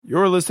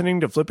You're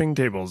listening to Flipping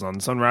Tables on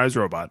Sunrise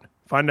Robot.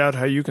 Find out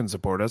how you can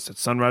support us at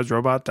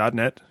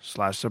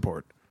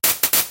sunriserobot.net/support.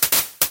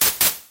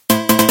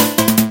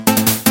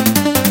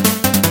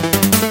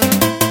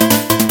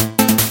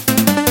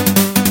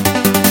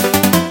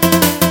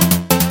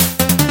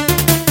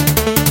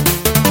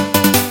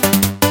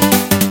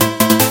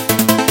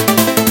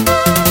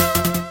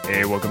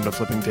 Welcome to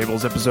Flipping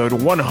Tables, episode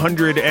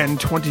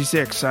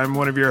 126. I'm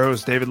one of your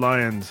hosts, David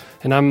Lyons.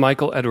 And I'm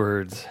Michael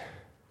Edwards.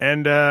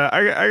 And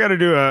I got to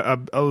do a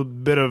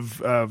bit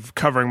of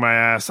covering my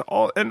ass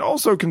and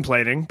also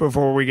complaining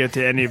before we get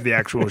to any of the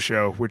actual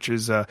show, which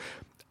is,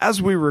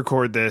 as we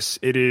record this,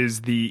 it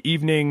is the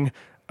evening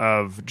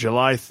of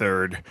July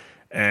 3rd.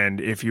 And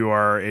if you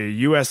are a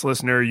U.S.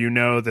 listener, you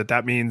know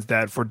that means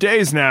that for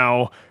days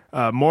now,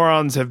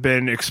 morons have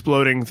been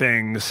exploding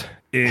things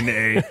in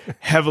a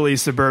heavily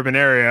suburban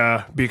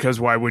area, because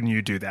why wouldn't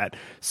you do that?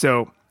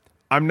 So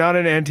I'm not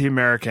an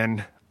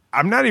anti-American.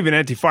 I'm not even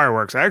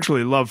anti-fireworks. I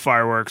actually love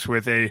fireworks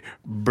with a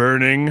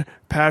burning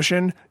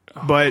passion.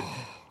 But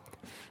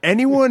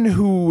anyone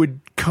who would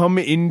come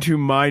into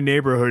my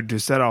neighborhood to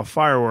set off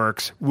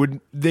fireworks,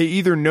 they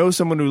either know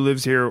someone who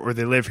lives here or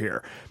they live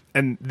here.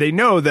 And they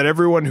know that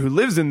everyone who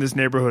lives in this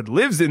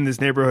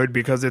neighborhood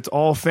because it's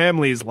all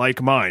families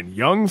like mine.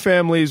 Young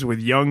families with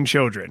young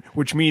children.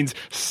 Which means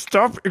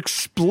stop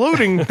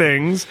exploding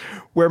things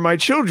where my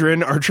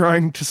children are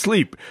trying to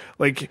sleep.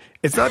 Like,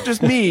 it's not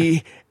just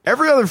me.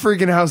 Every other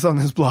freaking house on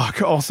this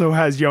block also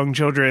has young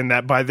children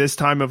that by this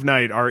time of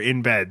night are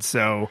in bed.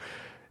 So,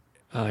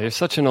 you're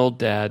such an old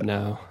dad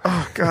now.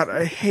 Oh, God,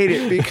 I hate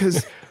it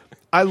because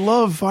I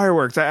love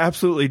fireworks. I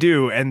absolutely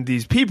do. And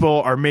these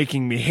people are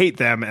making me hate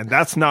them, and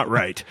that's not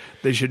right.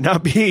 They should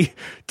not be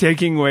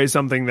taking away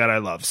something that I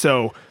love.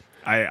 So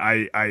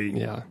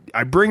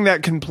I bring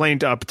that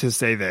complaint up to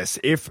say this.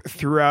 If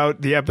throughout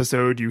the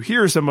episode you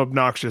hear some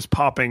obnoxious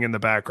popping in the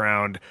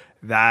background,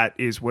 that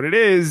is what it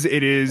is.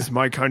 It is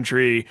my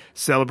country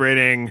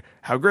celebrating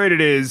how great it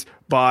is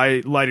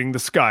by lighting the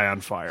sky on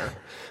fire.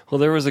 Well,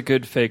 there was a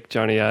good fake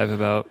Johnny Ive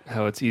about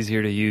how it's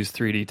easier to use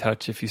 3D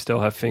touch if you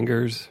still have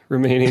fingers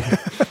remaining.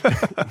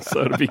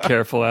 So to be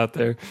careful out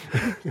there.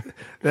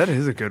 That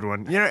is a good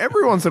one. You know,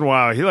 every once in a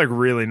while, he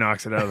really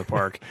knocks it out of the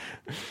park.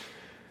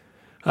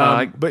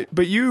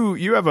 But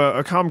you have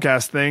a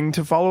Comcast thing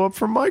to follow up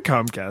from my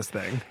Comcast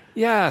thing.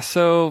 Yeah,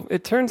 so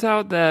it turns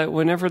out that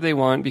whenever they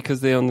want,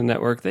 because they own the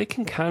network, they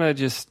can kind of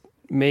just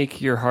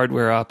make your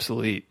hardware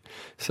obsolete.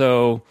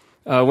 So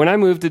when I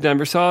moved to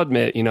Denver, so I'll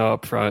admit,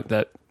 up front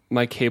that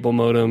my cable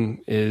modem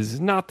is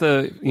not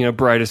the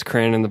brightest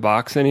crayon in the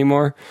box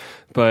anymore.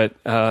 But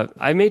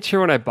I made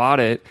sure when I bought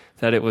it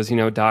that it was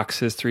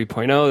DOCSIS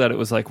 3.0, that it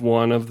was like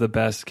one of the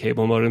best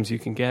cable modems you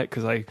can get,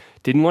 because I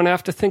didn't want to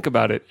have to think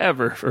about it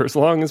ever for as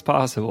long as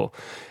possible.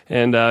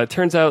 And it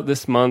turns out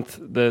this month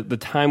the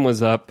time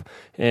was up,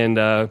 and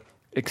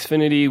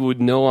Xfinity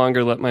would no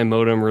longer let my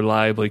modem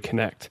reliably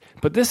connect.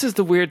 But this is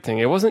the weird thing.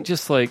 It wasn't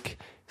just like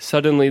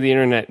suddenly the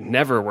internet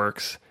never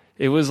works.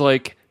 It was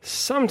like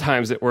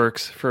sometimes it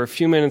works for a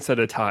few minutes at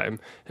a time,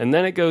 and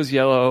then it goes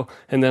yellow,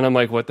 and then I'm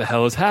like, what the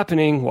hell is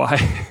happening? Why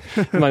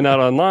am I not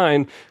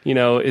online?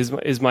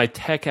 Is my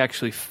tech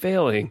actually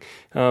failing?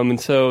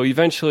 And so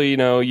eventually,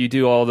 you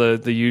do all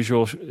the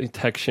usual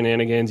tech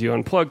shenanigans. You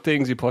unplug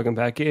things, you plug them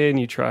back in,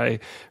 you try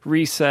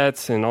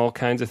resets and all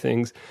kinds of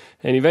things.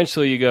 And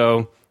eventually you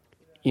go,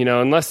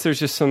 unless there's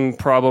just some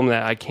problem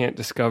that I can't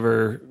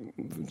discover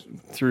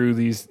through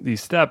these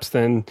steps,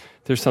 then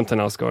there's something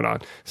else going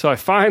on. So I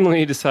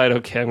finally decide,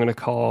 okay, I'm going to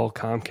call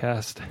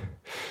Comcast,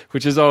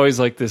 which is always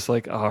like this,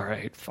 all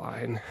right,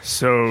 fine.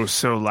 So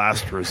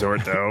last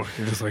resort, though.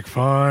 You're just like,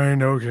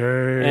 fine,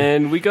 okay.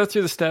 And we go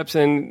through the steps,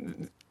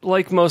 and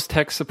like most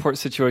tech support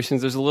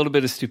situations, there's a little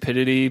bit of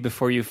stupidity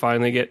before you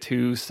finally get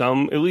to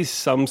at least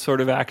some sort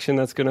of action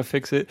that's going to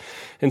fix it.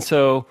 And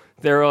so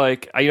they're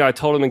like, I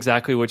told them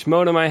exactly which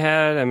modem I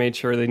had. I made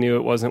sure they knew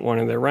it wasn't one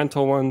of their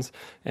rental ones.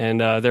 And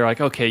they're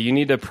like, okay, you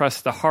need to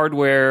press the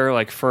hardware,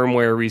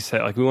 firmware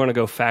reset. We want to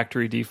go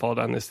factory default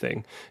on this thing.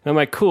 And I'm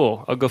like,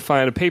 cool, I'll go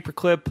find a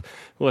paperclip.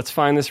 Let's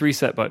find this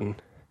reset button.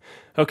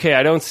 Okay,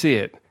 I don't see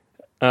it.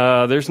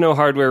 There's no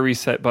hardware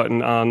reset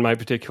button on my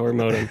particular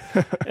modem.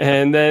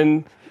 And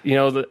then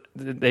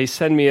they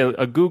send me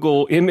a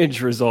Google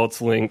image results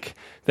link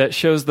that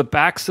shows the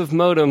backs of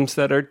modems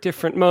that are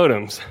different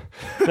modems.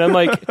 And I'm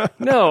like,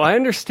 no, I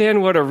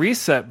understand what a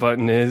reset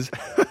button is.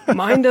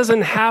 Mine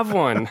doesn't have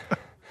one.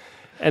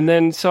 And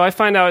then, so I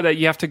find out that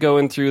you have to go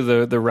in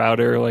through the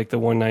router, like the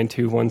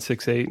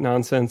 192.168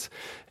 nonsense.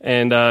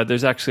 And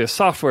there's actually a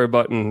software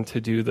button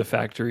to do the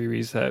factory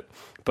reset,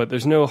 but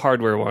there's no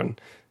hardware one.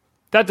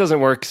 That doesn't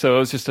work, so it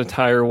was just an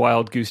entire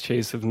wild goose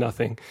chase of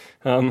nothing.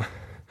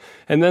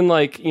 And then,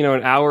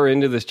 an hour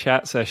into this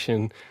chat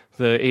session,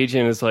 the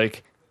agent is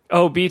like,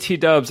 oh, BT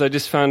Dubs, I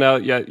just found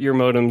out your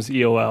modem's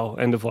EOL,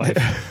 end of life.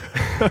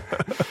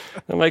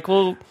 I'm like,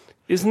 well,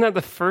 isn't that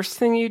the first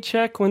thing you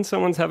check when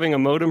someone's having a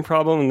modem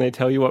problem and they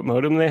tell you what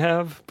modem they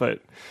have?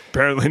 But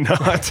apparently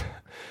not.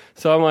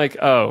 So I'm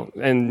like, oh,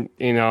 and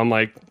I'm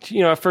like,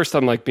 at first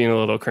I'm like being a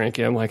little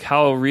cranky. I'm like,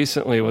 how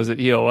recently was it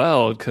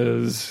EOL?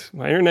 Because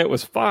my internet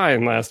was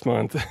fine last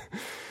month.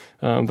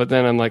 But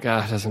then I'm like,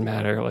 it doesn't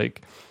matter.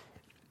 Like,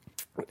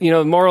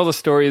 the moral of the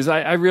story is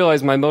I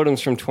realize my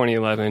modem's from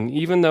 2011.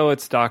 Even though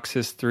it's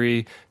DOCSIS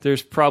 3,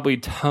 there's probably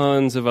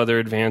tons of other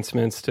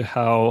advancements to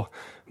how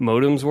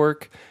modems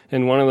work.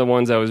 And one of the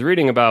ones I was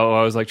reading about while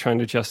I was like trying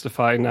to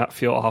justify and not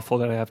feel awful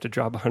that I have to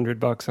drop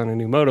 $100 on a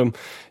new modem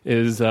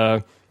is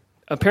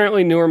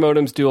apparently newer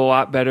modems do a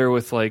lot better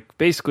with like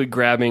basically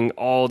grabbing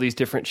all these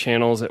different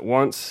channels at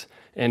once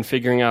and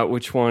figuring out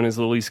which one is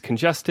the least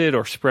congested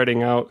or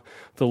spreading out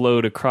the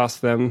load across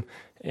them.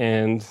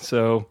 And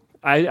so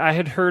I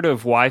had heard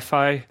of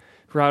Wi-Fi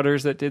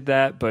routers that did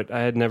that, but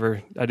I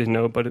didn't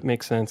know, but it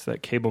makes sense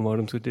that cable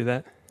modems would do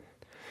that.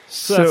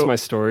 So that's my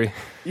story.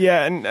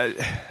 Yeah, and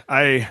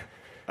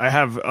I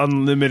have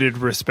unlimited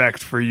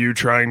respect for you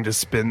trying to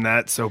spin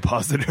that so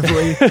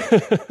positively.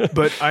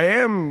 But I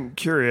am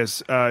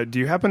curious, do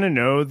you happen to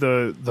know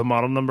the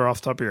model number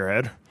off the top of your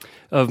head?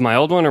 Of my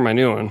old one or my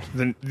new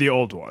one? The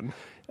old one.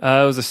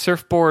 It was a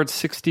Surfboard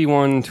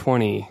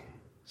 6120.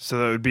 So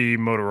that would be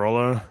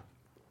Motorola?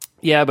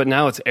 Yeah, but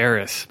now it's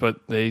Aris,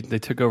 but they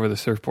took over the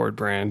Surfboard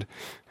brand.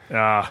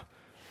 I'm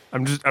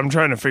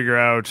trying to figure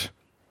out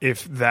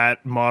if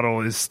that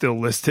model is still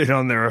listed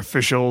on their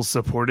official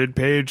supported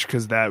page,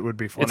 because that would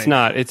be funny. It's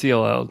not. It's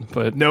ELL,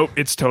 but nope,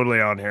 it's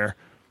totally on here.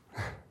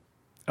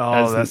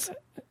 Oh,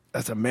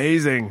 that's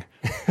amazing.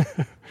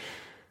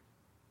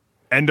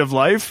 End of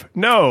life?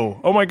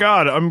 No. Oh my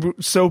God,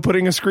 I'm so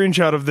putting a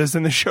screenshot of this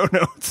in the show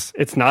notes.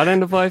 It's not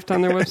end of life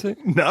on their website?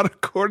 Not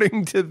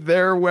according to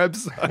their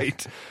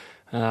website.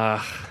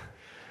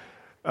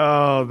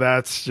 Oh,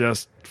 that's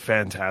just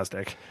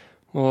fantastic.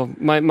 Well,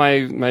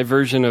 my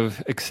version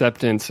of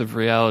acceptance of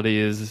reality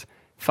is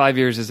 5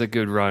 years is a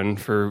good run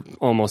for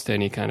almost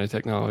any kind of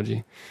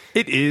technology.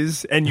 It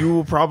is, and you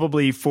will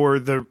probably, for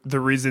the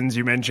reasons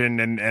you mentioned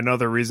and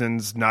other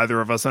reasons neither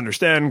of us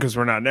understand because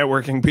we're not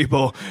networking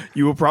people,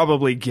 you will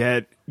probably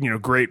get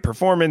great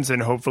performance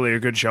and hopefully a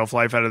good shelf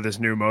life out of this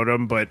new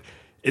modem, but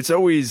it's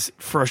always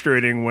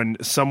frustrating when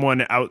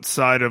someone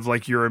outside of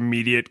like your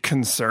immediate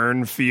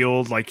concern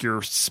field, like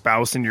your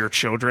spouse and your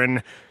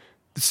children,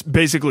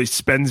 basically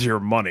spends your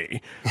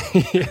money.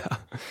 Yeah.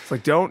 It's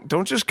like,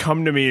 don't just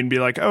come to me and be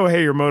like, oh,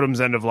 hey, your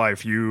modem's end of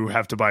life. You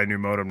have to buy a new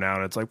modem now.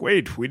 And it's like,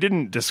 wait, we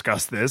didn't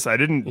discuss this. I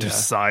didn't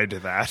decide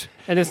that.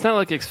 And it's not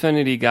like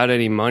Xfinity got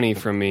any money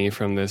from me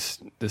from this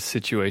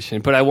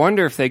situation, but I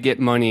wonder if they get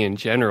money in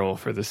general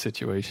for this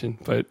situation.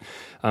 But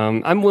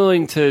I'm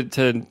willing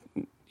to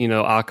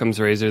Occam's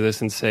razor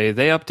this and say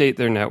they update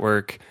their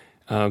network.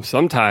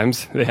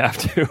 Sometimes they have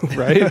to,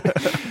 right?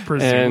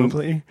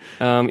 Presumably.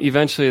 And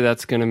eventually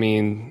that's going to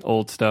mean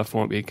old stuff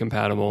won't be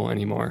compatible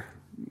anymore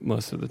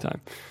most of the time.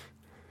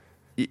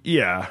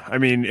 Yeah. I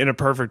mean, in a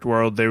perfect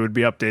world, they would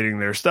be updating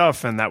their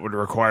stuff and that would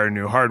require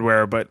new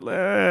hardware. But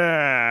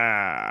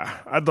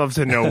I'd love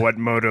to know what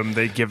modem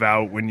they give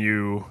out when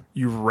you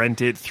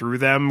rent it through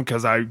them,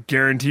 because I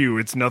guarantee you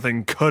it's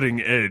nothing cutting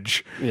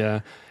edge. Yeah.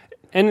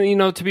 And,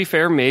 to be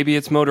fair, maybe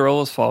it's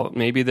Motorola's fault.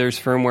 Maybe there's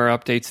firmware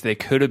updates they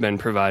could have been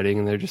providing,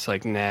 and they're just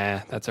like,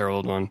 nah, that's our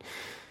old one.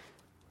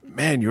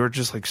 Man, you're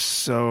just like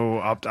so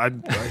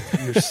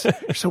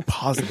you're so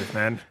positive,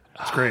 man.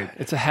 It's great.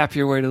 It's a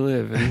happier way to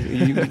live.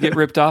 And you get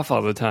ripped off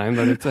all the time,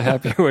 but it's a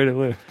happier way to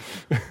live.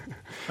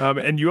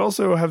 And you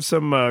also have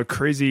some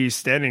crazy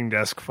standing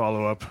desk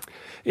follow-up.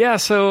 Yeah,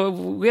 so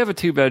we have a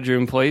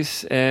 2-bedroom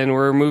place, and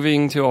we're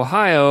moving to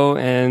Ohio,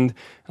 and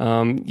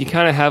you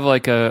kind of have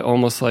like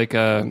almost like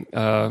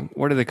a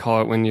what do they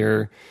call it when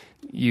you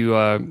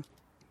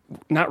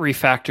not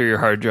refactor your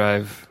hard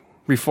drive,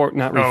 not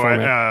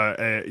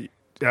reformat.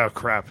 Oh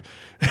crap.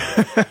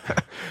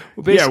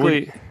 Well,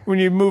 basically, when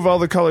you move all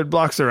the colored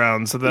blocks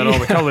around so that all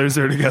the colors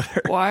are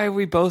together. Why are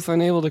we both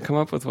unable to come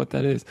up with what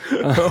that is?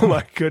 Oh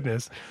my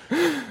goodness.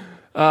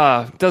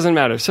 Doesn't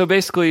matter. So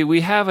basically,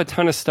 we have a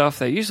ton of stuff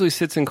that usually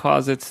sits in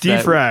closets.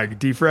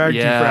 Defrag.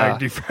 Yeah.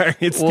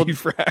 It's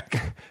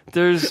defrag.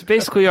 There's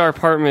basically our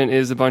apartment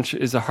is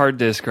a hard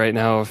disk right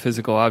now of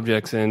physical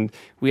objects, and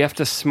we have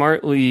to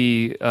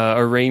smartly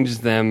arrange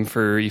them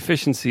for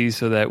efficiency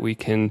so that we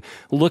can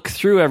look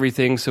through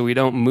everything, so we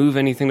don't move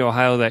anything to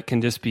Ohio that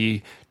can just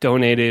be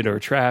donated or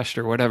trashed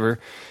or whatever.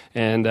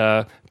 And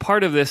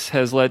part of this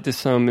has led to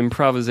some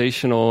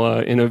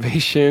improvisational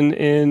innovation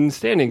in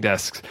standing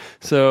desks.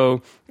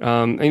 So,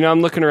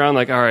 I'm looking around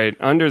like, all right,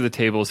 under the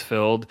table's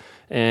filled,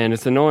 and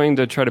it's annoying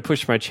to try to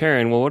push my chair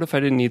in. Well, what if I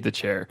didn't need the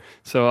chair?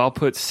 So I'll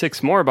put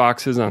 6 more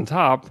boxes on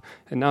top,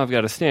 and now I've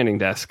got a standing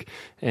desk.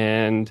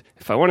 And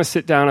if I want to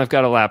sit down, I've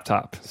got a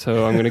laptop.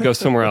 So I'm going to go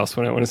somewhere else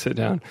when I want to sit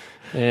down.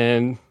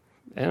 And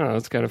I don't know,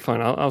 it's kind of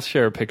fun. I'll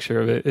share a picture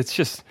of it. It's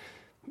just,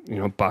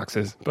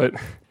 boxes, but...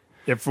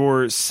 Yeah,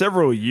 for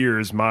several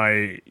years,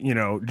 my,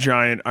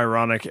 giant,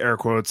 ironic air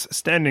quotes,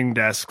 standing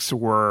desks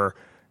were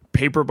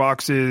paper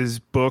boxes,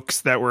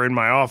 books that were in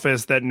my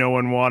office that no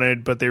one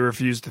wanted, but they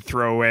refused to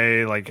throw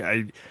away. Like,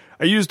 I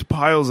used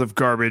piles of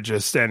garbage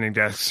as standing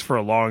desks for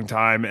a long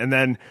time. And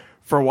then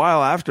for a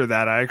while after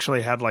that, I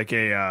actually had like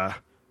a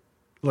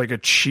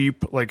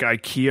cheap like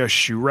IKEA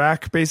shoe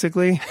rack,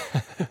 basically,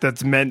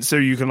 that's meant so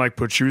you can like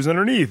put shoes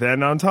underneath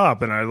and on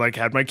top, and I like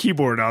had my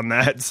keyboard on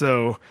that.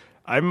 So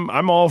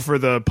I'm all for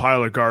the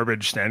pile of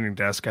garbage standing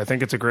desk. I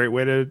think it's a great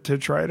way to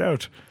try it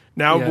out.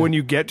 Now, when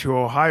you get to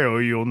Ohio,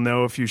 you'll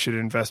know if you should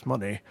invest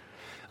money.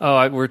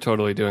 Oh, we're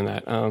totally doing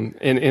that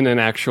in an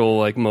actual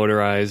like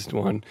motorized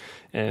one.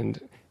 And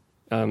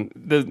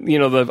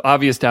the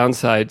obvious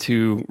downside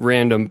to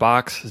random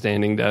box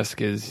standing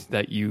desk is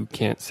that you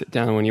can't sit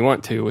down when you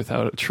want to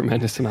without a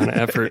tremendous amount of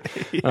effort.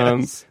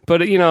 Yes.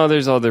 But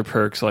there's other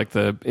perks like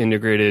the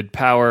integrated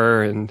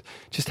power and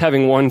just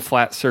having one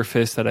flat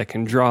surface that I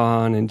can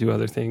draw on and do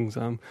other things.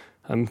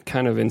 I'm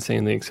kind of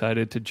insanely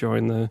excited to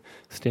join the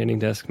standing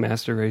desk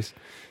master race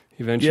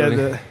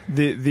eventually. Yeah,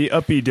 the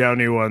uppy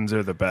downy ones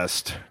are the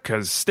best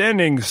because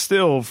standing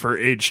still for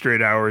 8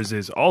 straight hours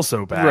is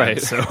also bad.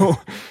 Right. So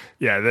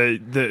yeah,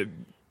 the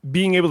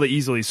being able to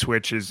easily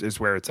switch is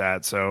where it's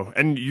at. So,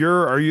 and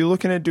are you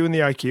looking at doing the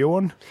IKEA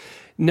one?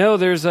 No,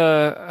 there's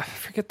I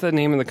forget the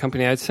name of the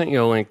company. I sent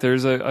you a link.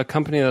 There's a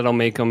company that'll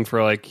make them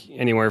for like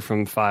anywhere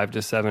from $500 to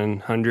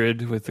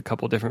 $700 with a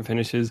couple different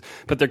finishes,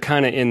 but they're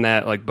kind of in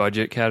that like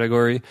budget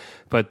category.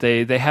 But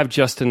they have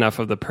just enough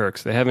of the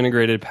perks. They have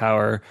integrated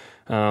power,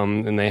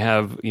 and they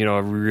have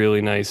a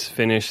really nice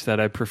finish that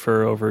I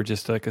prefer over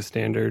just like a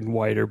standard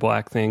white or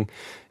black thing.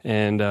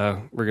 And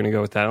we're gonna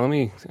go with that.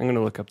 I'm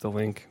gonna look up the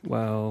link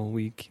while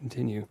we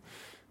continue.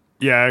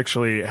 Yeah, I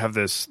actually have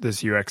this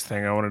UX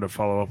thing I wanted to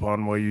follow up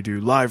on while you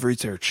do live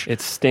research.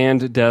 It's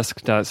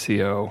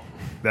standdesk.co.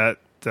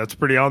 That's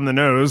pretty on the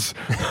nose.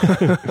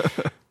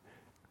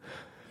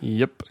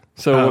 Yep.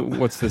 So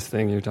what's this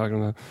thing you're talking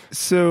about?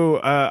 So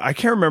I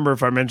can't remember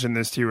if I mentioned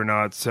this to you or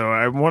not. So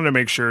I wanted to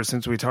make sure,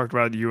 since we talked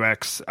about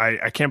UX,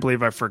 I can't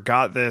believe I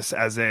forgot this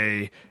as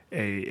an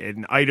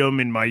item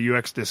in my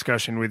UX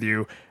discussion with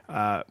you.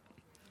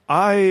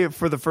 I,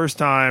 for the first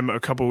time a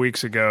couple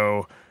weeks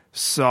ago,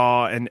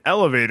 saw an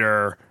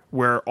elevator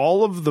where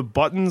all of the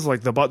buttons,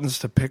 like the buttons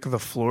to pick the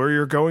floor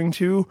you're going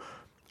to,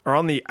 are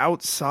on the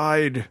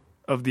outside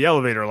of the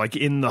elevator, like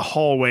in the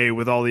hallway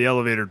with all the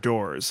elevator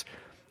doors.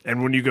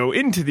 And when you go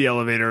into the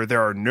elevator,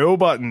 there are no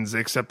buttons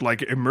except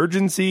like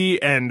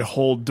emergency and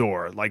hold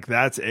door. Like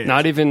that's it.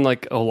 Not even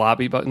like a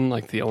lobby button,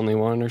 like the only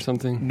one or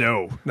something?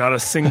 No, not a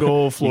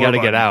single floor You got to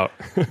button. get out.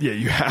 Yeah,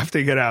 you have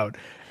to get out.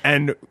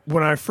 And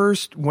when I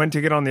first went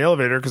to get on the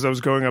elevator, because I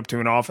was going up to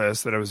an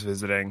office that I was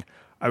visiting,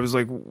 I was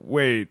like,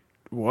 wait,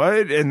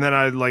 what? And then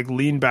I like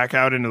leaned back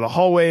out into the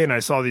hallway and I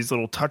saw these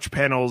little touch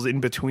panels in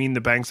between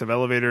the banks of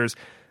elevators.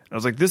 I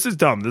was like, this is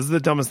dumb. This is the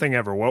dumbest thing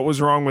ever. What was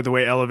wrong with the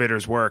way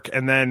elevators work?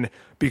 And then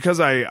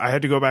because I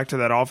had to go back to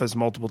that office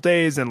multiple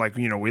days and like,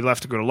 we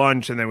left to go to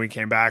lunch and then we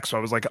came back. So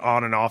I was like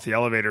on and off the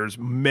elevators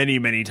many,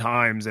 many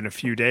times in a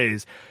few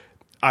days.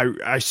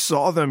 I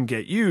saw them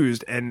get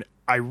used and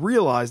I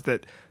realized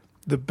that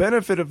the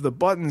benefit of the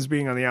buttons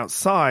being on the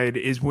outside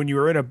is when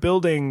you're in a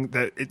building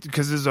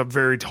because this is a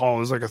very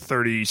tall, it's like a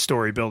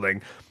 30-story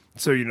building.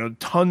 So,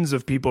 tons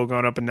of people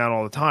going up and down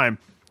all the time.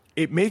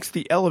 It makes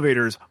the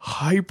elevators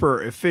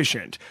hyper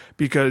efficient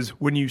because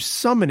when you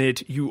summon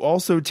it, you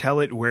also tell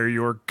it where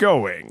you're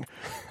going.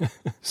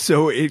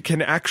 So it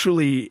can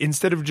actually,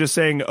 instead of just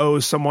saying, oh,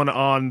 someone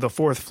on the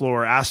 4th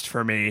floor asked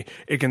for me,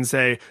 it can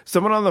say,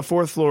 someone on the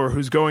 4th floor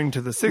who's going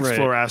to the 6th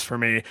floor asked for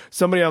me.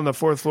 Somebody on the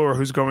 4th floor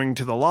who's going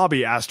to the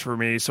lobby asked for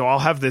me. So I'll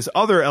have this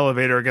other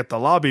elevator get the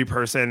lobby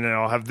person and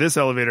I'll have this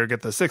elevator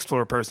get the 6th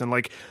floor person.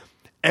 Like,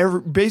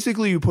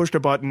 basically you pushed a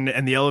button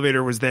and the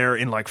elevator was there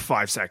in like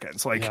 5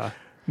 seconds. Like, yeah.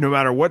 No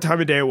matter what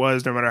time of day it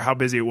was, no matter how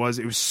busy it was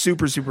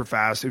super, super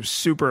fast. It was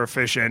super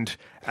efficient.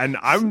 And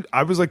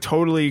I was like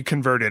totally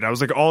converted. I was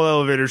like, all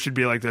elevators should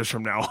be like this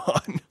from now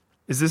on.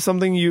 Is this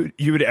something you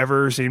had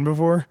ever seen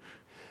before?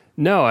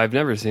 No, I've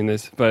never seen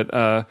this.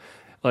 But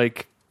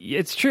like,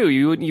 it's true.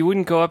 You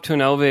wouldn't go up to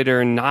an elevator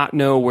and not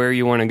know where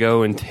you want to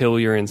go until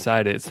you're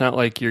inside it. It's not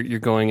like you're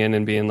going in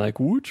and being like,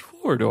 which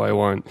floor do I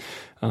want?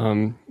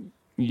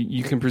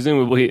 You can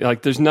presumably,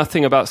 like, there's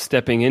nothing about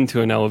stepping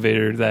into an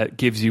elevator that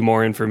gives you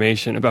more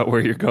information about where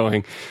you're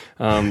going.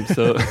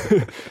 So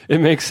it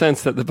makes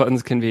sense that the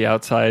buttons can be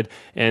outside.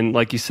 And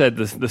like you said,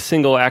 the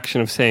single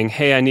action of saying,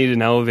 hey, I need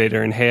an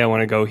elevator and hey, I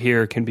want to go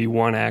here can be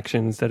one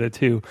action instead of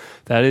two.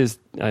 That is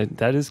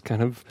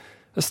kind of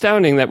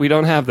astounding that we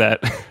don't have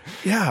that.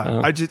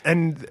 Yeah. I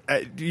kind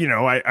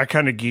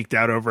of geeked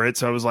out over it.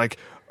 So I was like,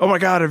 oh my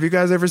God, have you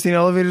guys ever seen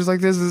elevators like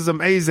this? This is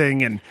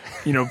amazing. And,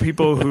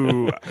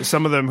 people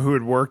some of them who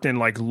had worked in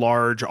like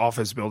large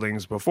office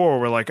buildings before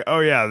were like, oh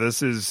yeah,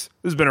 this has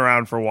been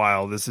around for a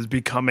while. This is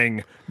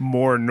becoming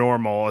more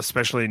normal,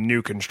 especially in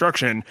new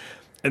construction.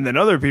 And then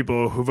other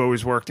people who've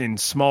always worked in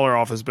smaller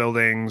office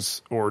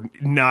buildings or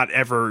not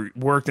ever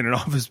worked in an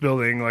office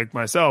building like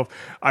myself,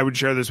 I would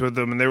share this with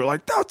them and they were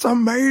like, that's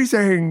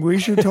amazing. We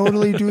should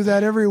totally do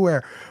that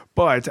everywhere.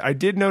 But I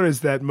did notice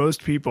that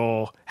most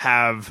people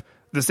have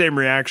the same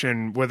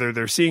reaction whether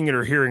they're seeing it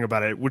or hearing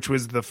about it, which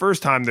was the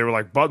first time they were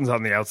like, buttons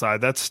on the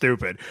outside, that's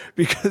stupid,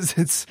 because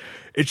it's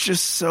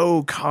just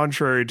so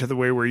contrary to the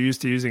way we're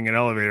used to using an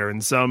elevator.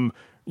 And some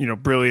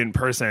brilliant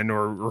person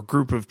or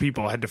group of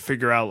people had to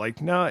figure out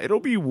like, no, it'll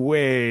be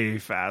way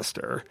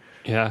faster.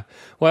 Yeah.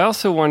 Well, I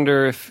also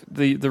wonder if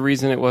the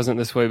reason it wasn't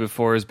this way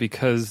before is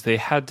because they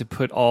had to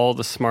put all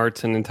the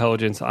smarts and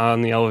intelligence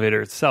on the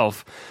elevator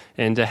itself.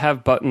 And to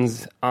have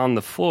buttons on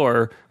the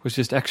floor was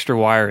just extra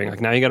wiring.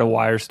 Like now you got to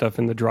wire stuff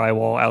in the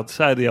drywall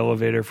outside the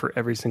elevator for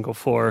every single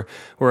floor.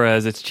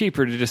 Whereas it's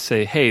cheaper to just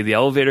say, hey, the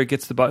elevator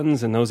gets the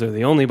buttons and those are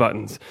the only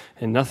buttons.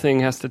 And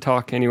nothing has to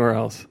talk anywhere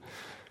else.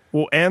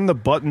 Well, and the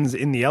buttons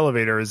in the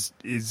elevator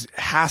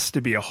has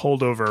to be a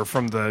holdover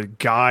from the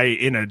guy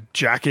in a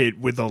jacket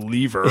with a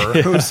lever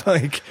who's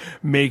like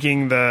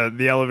making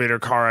the elevator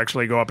car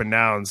actually go up and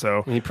down.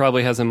 So and he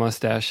probably has a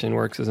mustache and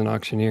works as an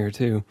auctioneer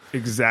too.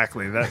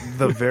 Exactly,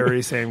 the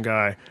very same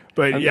guy.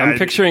 But I'm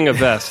picturing a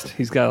vest.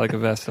 He's got like a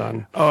vest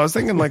on. Oh, I was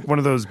thinking like one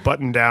of those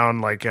button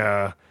down like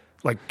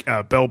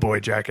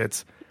bellboy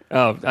jackets.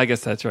 Oh, I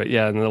guess that's right.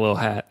 Yeah, and the little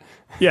hat.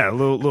 Yeah,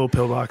 little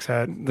pillbox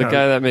hat. The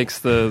guy that makes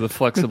the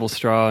flexible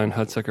straw in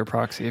Hudsucker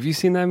Proxy. Have you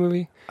seen that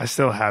movie? I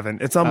still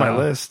haven't. It's on my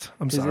list.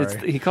 I'm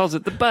sorry. He calls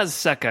it the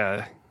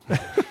Buzzsucker.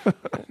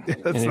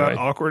 That's anyway. Not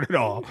awkward at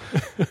all.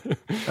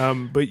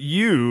 But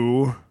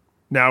you,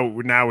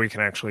 now we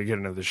can actually get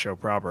into the show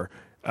proper.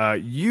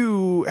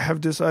 You have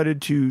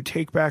decided to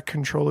take back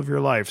control of your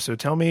life. So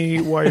tell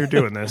me why you're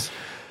doing this.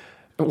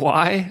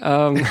 Why?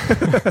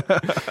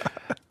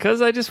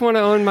 Because I just want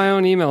to own my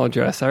own email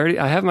address.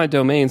 I have my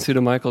domain,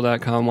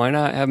 pseudomichael.com. Why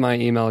not have my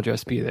email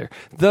address be there?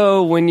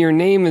 Though, when your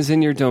name is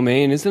in your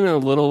domain, isn't it a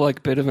little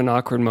like bit of an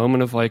awkward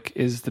moment of like,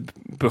 is the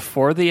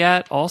before the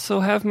 @ also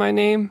have my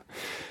name?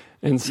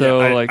 And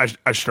so, yeah,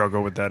 I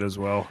struggle with that as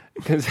well.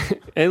 Because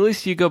at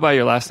least you go by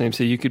your last name,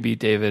 so you could be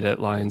David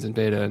at Lions and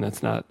Beta, and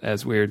that's not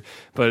as weird.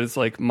 But it's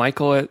like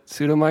Michael at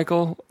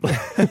Pseudomichael,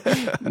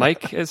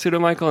 Mike at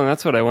Pseudomichael, and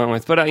that's what I went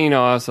with. But I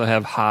also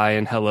have hi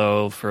and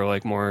hello for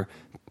like more.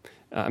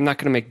 I'm not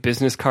going to make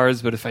business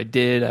cards, but if I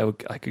did,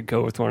 I could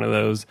go with one of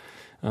those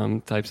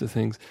types of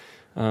things.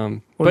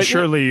 But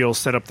surely you'll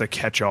set up the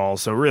catch-all,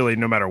 so really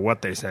no matter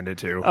what they send it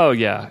to. Oh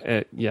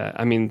yeah, yeah.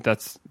 I mean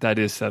that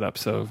is set up,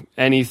 so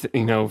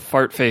anything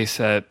fartface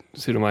at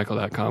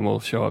pseudomichael.com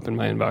will show up in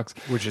my inbox,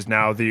 which is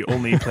now the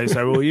only place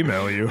I will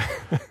email you.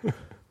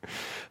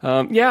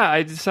 Yeah,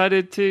 I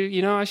decided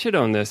to I should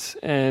own this,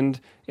 and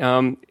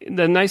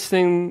the nice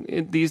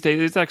thing these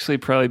days, it's actually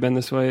probably been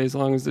this way as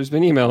long as there's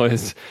been email,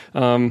 is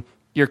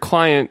your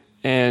client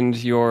and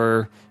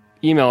your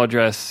email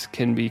address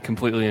can be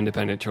completely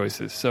independent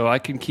choices. So I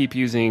can keep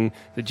using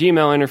the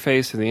Gmail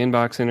interface or the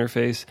inbox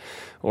interface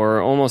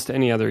or almost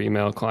any other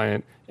email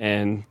client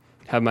and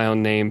have my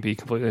own name be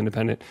completely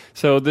independent.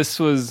 So this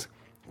was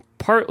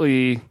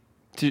primarily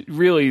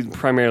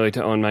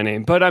to own my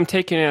name, but I'm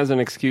taking it as an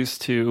excuse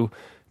to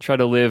try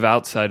to live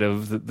outside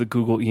of the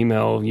Google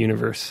email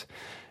universe.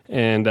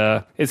 And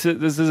this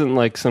isn't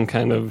like some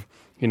kind of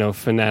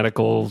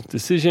fanatical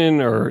decision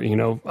or,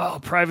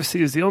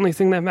 privacy is the only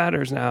thing that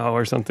matters now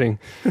or something.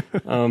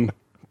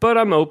 But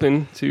I'm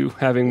open to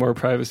having more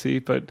privacy,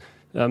 but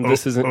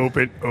this isn't...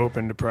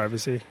 Open to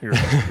privacy? You're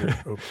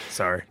open.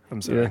 Sorry.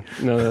 I'm sorry. Yeah,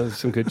 no, those are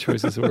some good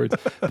choices of words.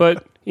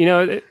 But,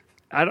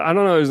 I don't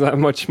know there's not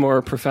much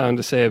more profound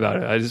to say about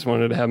it. I just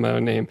wanted to have my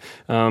own name.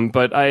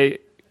 But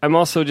I'm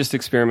also just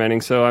experimenting.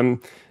 So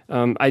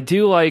I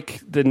do like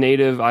the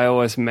native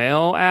iOS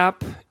Mail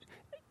app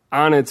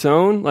on its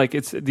own. Like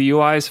the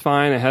UI is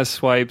fine. It has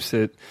swipes.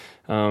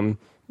 And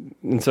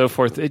so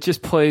forth. It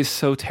just plays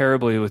so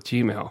terribly with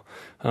Gmail.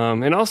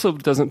 And also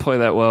doesn't play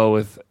that well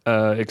with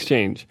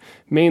Exchange.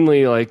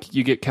 Mainly, like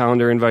you get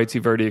calendar invites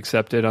you've already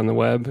accepted on the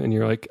web, and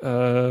you're like,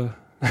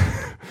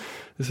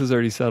 this is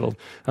already settled.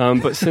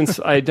 But since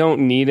I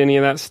don't need any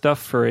of that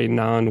stuff for a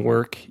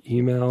non-work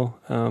email,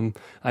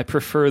 I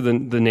prefer the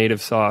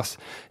native sauce.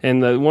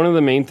 And one of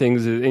the main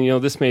things is,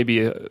 and this may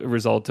be a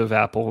result of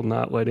Apple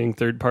not letting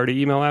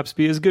third-party email apps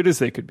be as good as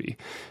they could be.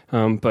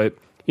 But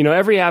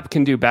every app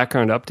can do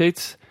background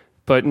updates,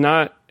 but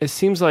not. It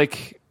seems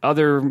like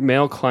other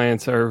mail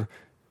clients are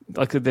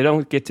like they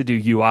don't get to do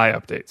UI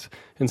updates,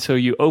 and so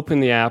you open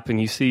the app and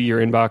you see your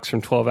inbox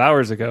from 12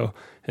 hours ago,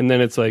 and then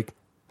it's like,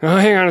 oh,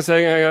 hang on a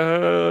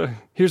second.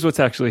 Here's what's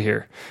actually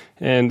here.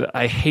 And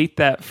I hate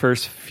that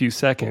first few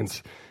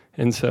seconds.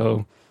 And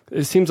so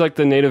it seems like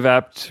the native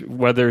app,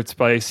 whether it's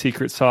by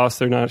secret sauce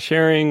they're not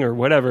sharing or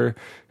whatever,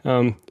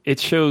 it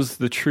shows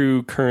the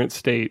true current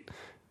state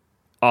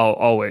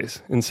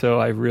always. And so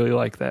I really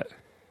like that.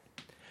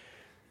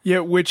 Yeah,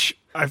 which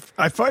I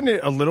find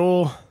it a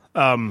little...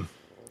 I'm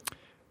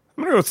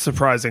going to go with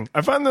surprising.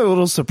 I find it a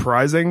little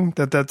surprising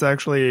that that's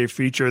actually a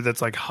feature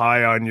that's like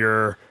high on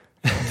your...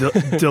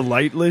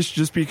 delight list,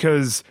 just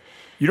because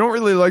you don't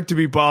really like to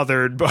be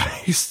bothered by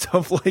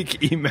stuff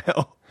like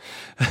email.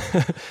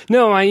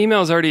 No, my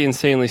email is already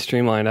insanely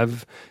streamlined.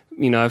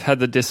 I've had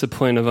the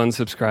discipline of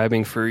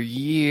unsubscribing for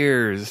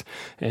years.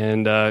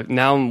 And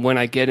now when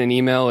I get an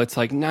email, it's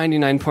like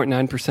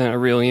 99.9% a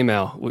real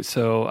email.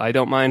 So I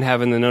don't mind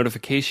having the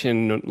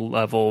notification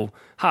level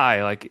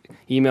high. Like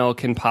email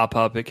can pop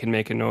up, it can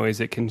make a noise,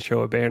 it can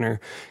show a banner.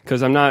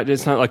 Because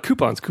it's not like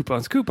coupons,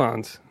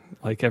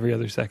 like every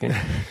other second.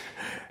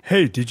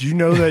 Hey, did you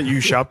know that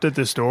you shopped at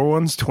the store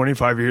once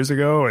 25 years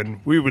ago? And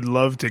we would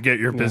love to get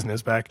your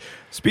business back.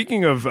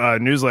 Speaking of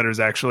newsletters,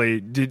 actually,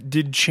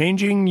 did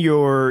changing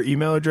your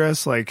email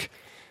address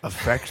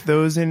affect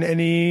those in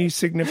any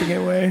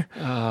significant way?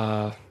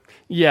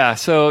 Yeah,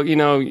 so,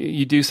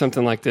 you do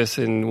something like this,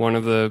 and one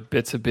of the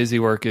bits of busy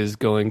work is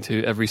going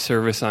to every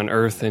service on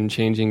Earth and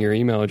changing your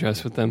email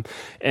address with them.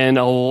 And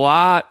a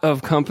lot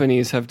of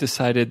companies have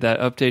decided that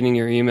updating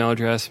your email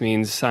address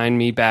means sign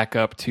me back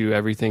up to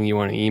everything you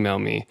want to email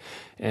me.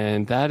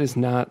 And that is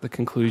not the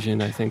conclusion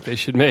I think they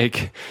should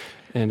make.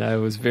 And I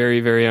was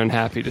very, very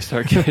unhappy to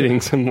start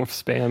getting some more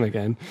spam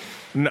again.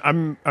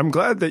 I'm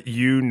glad that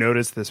you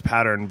noticed this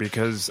pattern,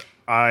 because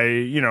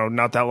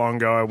not that long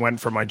ago, I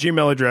went from my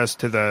Gmail address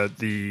to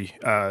the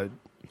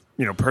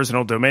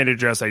personal domain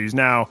address I use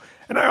now.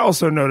 And I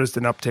also noticed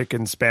an uptick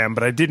in spam,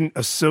 but I didn't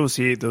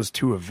associate those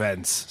two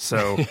events.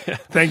 So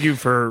thank you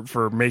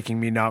for making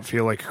me not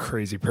feel like a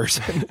crazy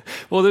person.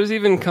 Well, there's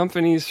even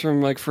companies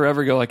from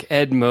forever ago, like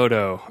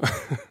Edmodo.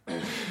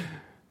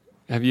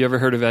 Have you ever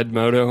heard of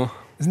Edmodo?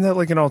 Isn't that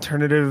like an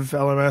alternative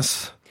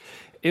LMS?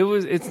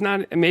 It's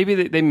not,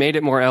 maybe they made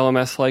it more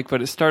LMS-like,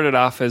 but it started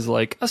off as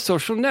like a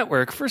social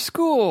network for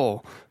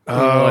school.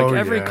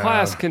 Every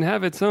class can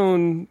have its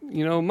own,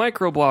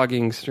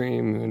 microblogging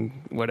stream and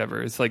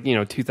whatever. It's like,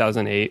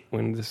 2008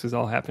 when this is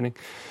all happening.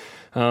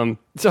 So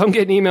I'm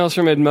getting emails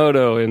from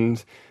Edmodo,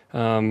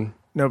 and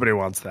nobody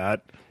wants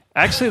that.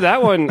 Actually,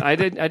 that one, I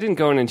didn't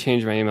go in and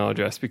change my email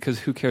address, because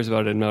who cares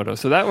about Edmodo?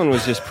 So that one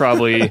was just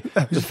probably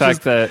the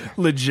fact that...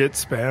 legit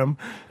spam.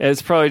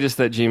 It's probably just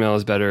that Gmail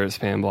is better at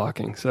spam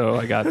blocking, so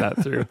I got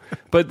that through.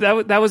 But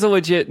that was a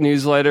legit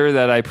newsletter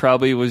that I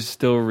probably was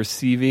still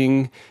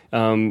receiving.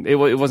 It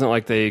wasn't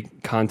like they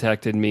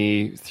contacted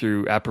me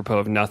through apropos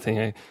of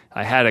nothing.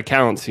 I had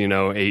accounts,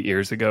 8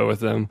 years ago with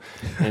them.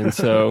 And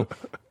so,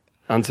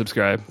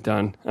 unsubscribe,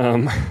 done.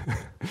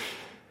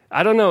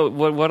 I don't know.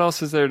 What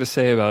else is there to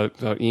say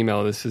about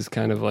email? This is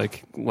kind of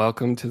like,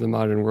 welcome to the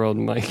modern world,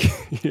 Mike.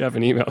 You have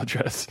an email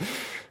address.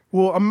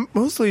 Well, I'm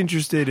mostly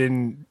interested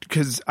in,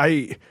 because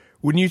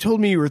when you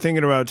told me you were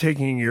thinking about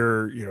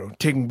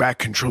taking back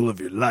control of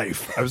your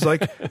life, I was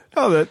like,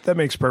 oh, that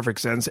makes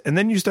perfect sense. And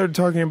then you started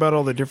talking about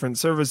all the different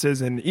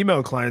services and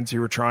email clients you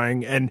were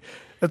trying. And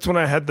that's when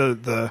I had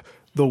the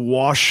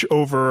wash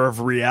over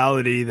of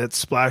reality that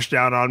splashed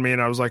down on me, and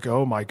I was like,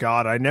 oh my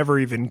God, I never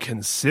even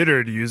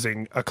considered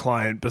using a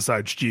client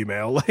besides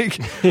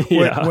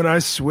Gmail. When I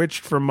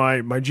switched from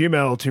my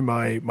Gmail to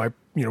my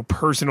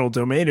personal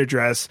domain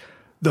address,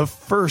 the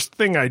first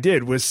thing I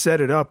did was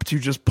set it up to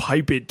just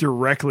pipe it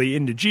directly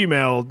into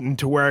Gmail, and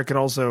to where I could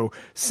also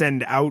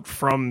send out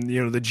from the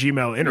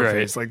Gmail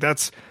interface. Right. Like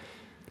that's...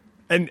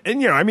 And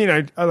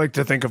I like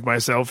to think of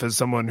myself as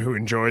someone who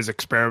enjoys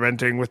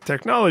experimenting with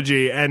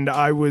technology, and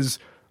I was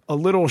a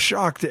little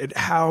shocked at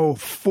how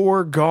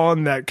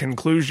foregone that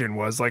conclusion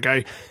was. Like,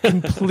 I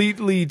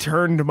completely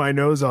turned my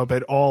nose up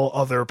at all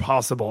other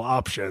possible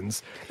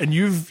options. And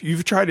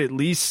you've tried at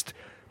least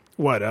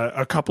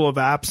a couple of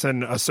apps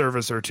and a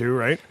service or two,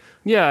 right?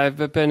 Yeah,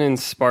 I've been in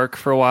Spark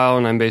for a while,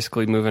 and I'm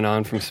basically moving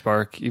on from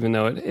Spark, even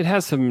though it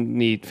has some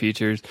neat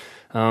features.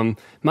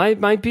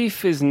 My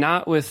beef is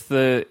not with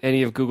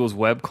any of Google's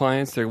web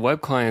clients. Their web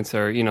clients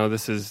are,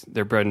 this is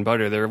their bread and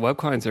butter. Their web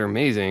clients are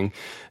amazing,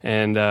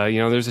 and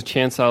there's a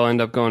chance I'll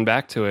end up going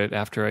back to it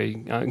after I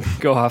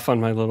go off on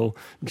my little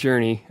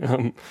journey.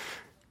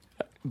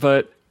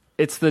 But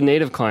it's the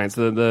native clients,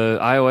 the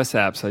iOS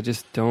apps.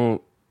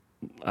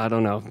 I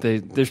don't know.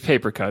 There's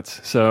paper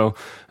cuts. So,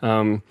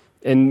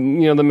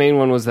 and the main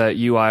one was that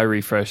UI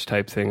refresh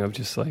type thing of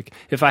just like,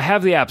 if I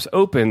have the apps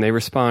open, they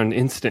respond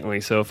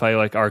instantly. So if I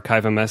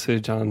archive a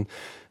message on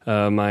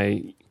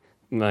my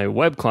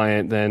web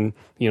client, then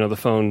the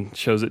phone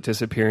shows it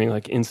disappearing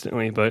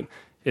instantly. But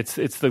it's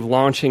the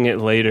launching it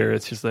later.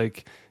 It's just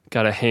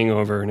got a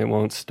hangover, and it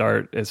won't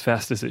start as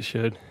fast as it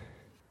should.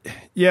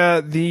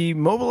 Yeah, the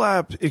mobile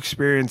app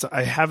experience,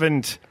 I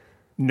haven't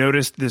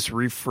noticed this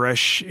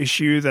refresh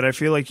issue that I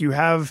feel like you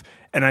have,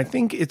 and I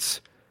think it's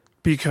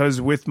because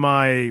with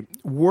my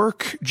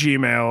work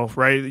Gmail,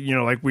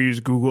 right, we use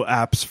Google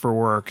Apps for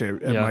work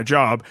at my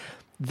job,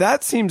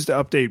 that seems to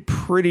update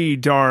pretty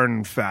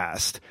darn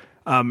fast.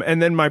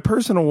 And then my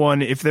personal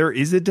one, if there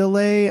is a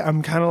delay,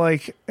 I'm kind of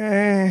like,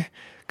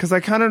 because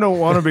I kind of don't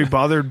want to be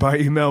bothered by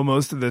email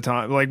most of the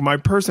time. Like, my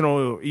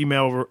personal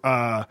email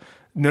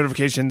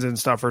notifications and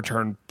stuff are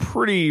turned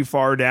pretty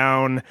far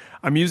down.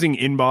 I'm using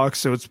Inbox,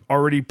 so it's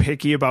already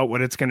picky about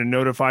what it's going to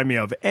notify me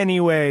of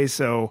anyway,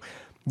 so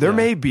There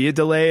may be a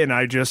delay, and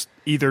I just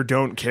either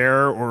don't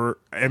care or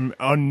am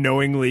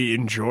unknowingly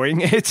enjoying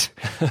it.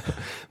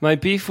 My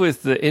beef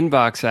with the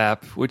Inbox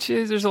app, which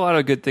is, there's a lot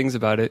of good things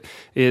about it,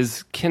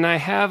 is can I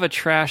have a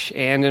trash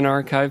and an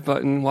archive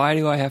button? Why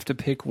do I have to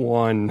pick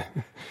one?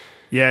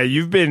 Yeah,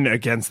 you've been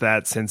against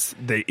that since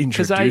they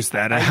introduced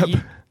that app.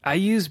 I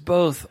use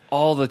both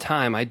all the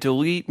time. I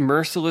delete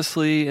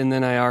mercilessly and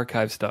then I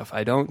archive stuff.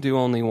 I don't do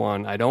only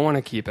one. I don't want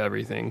to keep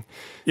everything.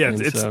 Yeah,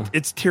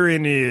 it's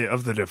tyranny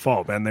of the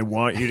default, man. They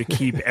want you to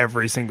keep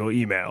every single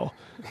email.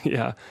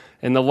 Yeah.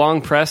 And the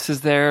long press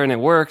is there and it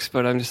works,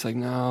 but I'm just like,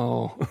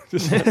 no,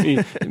 just let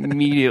me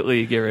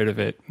immediately get rid of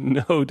it.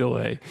 No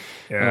delay.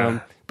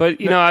 Yeah.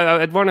 But,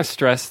 I'd want to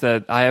stress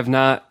that I have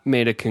not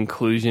made a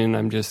conclusion.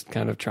 I'm just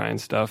kind of trying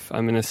stuff.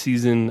 I'm in a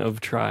season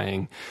of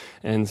trying.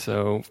 And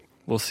so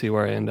we'll see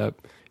where I end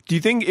up. Do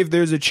you think if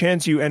there's a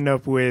chance you end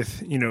up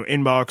with,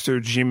 Inbox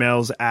or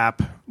Gmail's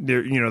app,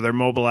 their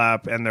mobile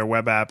app and their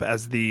web app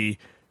as the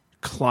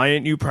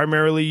client you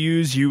primarily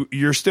use,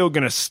 you're still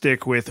going to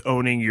stick with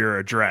owning your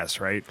address,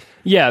 right?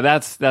 Yeah,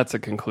 that's a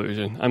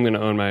conclusion. I'm going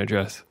to own my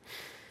address.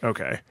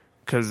 Okay.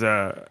 Because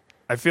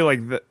I feel like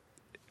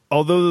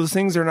although those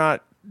things are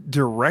not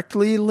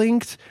directly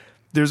linked,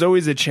 there's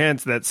always a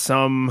chance that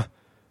some,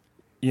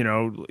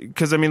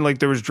 because like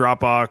there was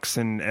Dropbox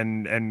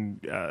and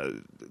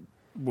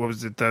what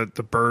was it,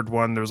 the bird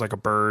one? There was like a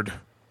bird,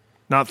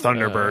 not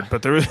Thunderbird,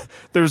 but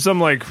there was some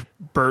like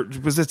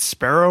bird. Was it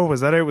Sparrow?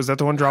 Was that it? Was that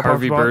the one Dropbox?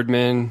 Harvey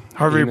Birdman.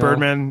 Harvey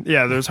Birdman.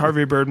 Yeah, there's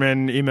Harvey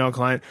Birdman email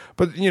client.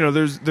 But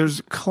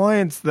there's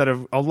clients that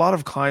have a lot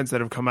of clients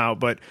that have come out,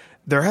 but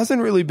there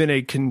hasn't really been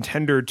a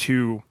contender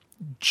to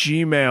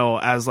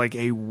Gmail as like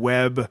a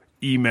web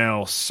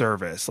email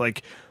service.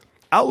 Like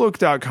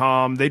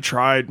Outlook.com,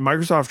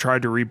 Microsoft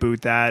tried to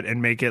reboot that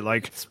and make it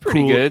like it's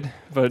pretty good,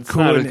 but it's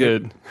not as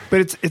good.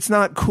 But it's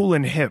not cool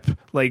and hip.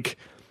 Like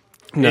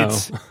no.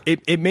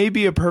 It may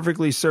be a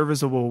perfectly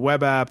serviceable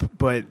web app,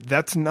 but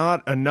that's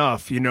not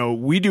enough.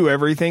 We do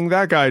everything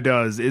that guy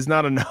does is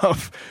not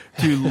enough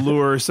to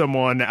lure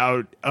someone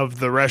out of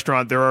the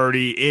restaurant they're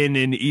already in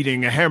and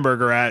eating a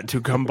hamburger at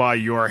to come buy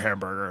your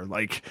hamburger.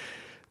 Like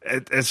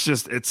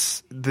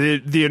it's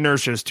the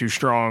inertia is too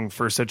strong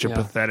for such a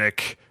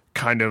pathetic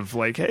kind of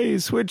like, hey,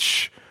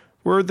 switch,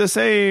 we're the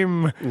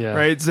same,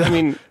 right?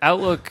 So,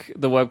 Outlook,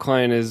 the web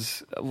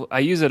client I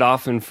use it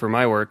often for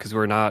my work because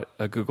we're not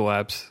a Google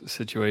Apps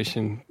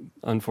situation,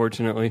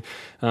 unfortunately.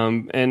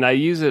 And I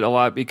use it a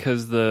lot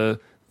because the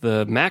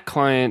Mac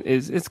client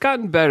it's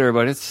gotten better,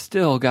 but it's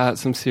still got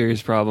some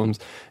serious problems.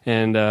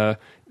 And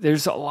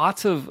there's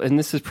lots of, and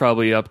this is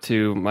probably up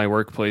to my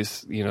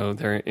workplace,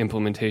 their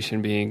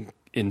implementation being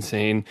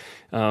insane.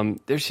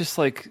 There's just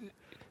like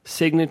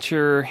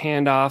signature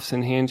handoffs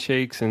and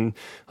handshakes, and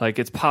like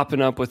it's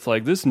popping up with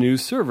like this new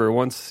server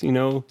wants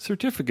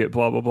certificate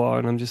blah blah blah,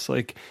 and I'm just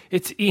like,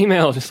 it's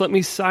email, just let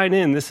me sign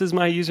in, this is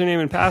my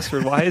username and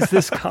password, why is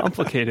this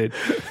complicated?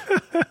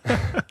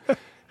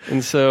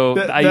 And so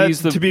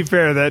to be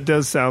fair, that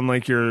does sound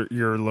like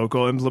your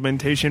local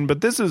implementation,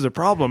 but this is a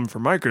problem for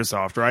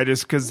Microsoft, right?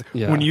 Is because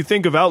when you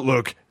think of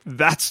Outlook,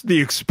 that's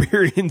the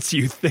experience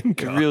you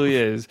think of. It really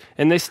is.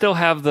 And they still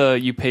have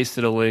you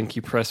pasted a link,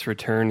 you press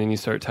return, and you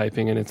start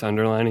typing, and it's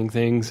underlining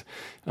things.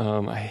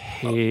 I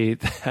hate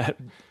that.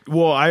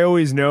 Well, I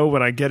always know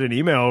when I get an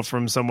email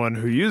from someone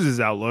who uses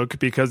Outlook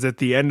because at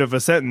the end of a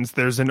sentence,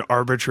 there's an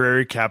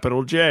arbitrary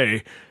capital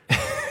J.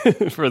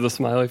 For the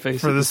smiley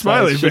face. For the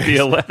smiley face. Should be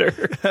a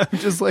letter. I'm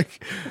just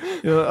like,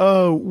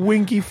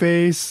 winky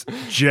face,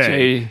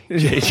 J.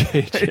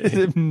 J. I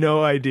have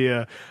no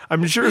idea.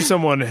 I'm sure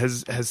someone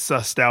has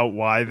sussed out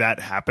why that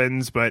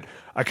happens, but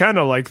I kind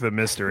of like the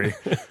mystery.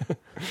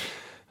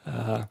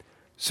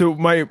 So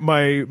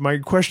my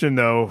question,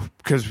 though,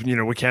 because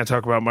we can't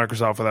talk about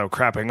Microsoft without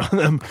crapping on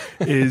them,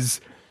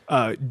 is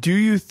do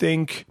you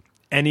think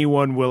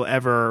anyone will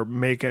ever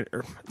make it?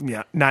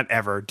 Not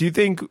ever. Do you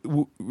think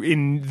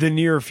in the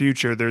near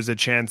future there's a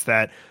chance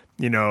that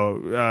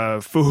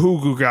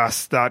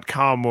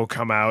fuhugugas.com will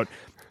come out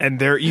and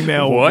their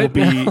email will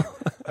be?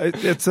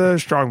 It's a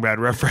strong bad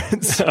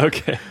reference.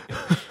 Okay.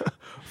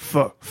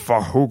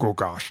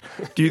 Fuhugugas.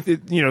 Do you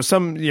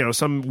some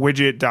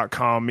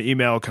widget.com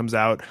email comes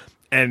out,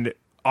 and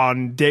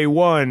on day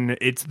one,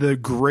 it's the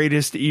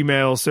greatest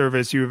email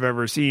service you've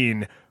ever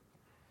seen.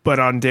 But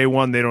on day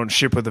one, they don't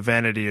ship with a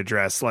vanity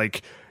address.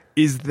 Like,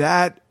 is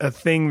that a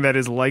thing that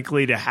is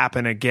likely to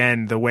happen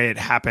again the way it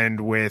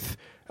happened with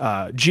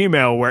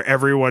Gmail, where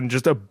everyone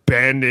just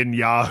abandoned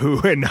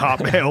Yahoo and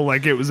Hotmail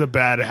like it was a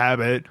bad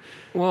habit?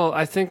 Well,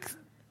 I think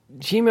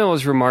Gmail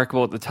was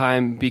remarkable at the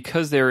time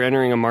because they were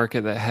entering a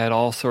market that had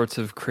all sorts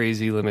of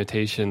crazy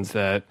limitations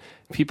that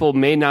people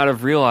may not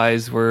have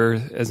realized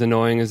were as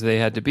annoying as they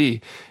had to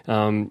be.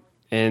 And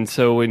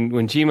so when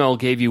Gmail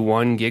gave you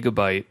 1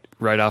 gigabyte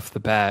right off the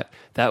bat,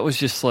 that was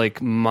just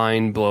like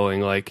mind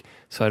blowing. Like,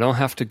 so I don't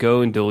have to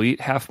go and delete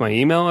half my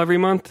email every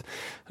month.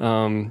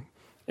 And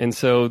And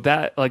so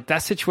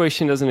that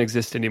situation doesn't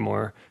exist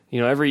anymore.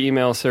 Every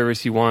email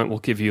service you want will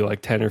give you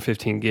like 10 or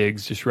 15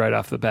 gigs just right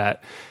off the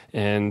bat.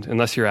 And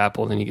unless you're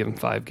Apple, then you give them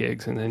 5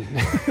 gigs. And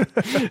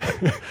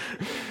then,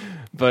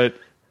 but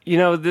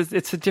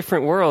it's a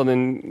different world.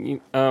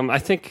 And I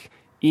think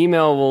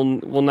email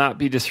will not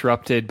be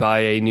disrupted by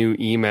a new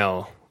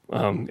email.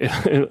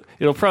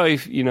 It'll probably,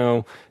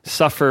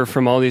 suffer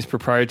from all these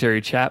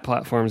proprietary chat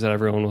platforms that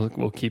everyone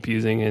will keep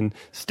using and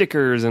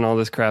stickers and all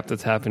this crap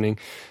that's happening.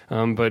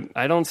 But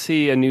I don't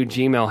see a new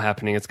Gmail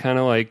happening. It's kind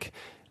of like,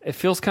 it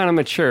feels kind of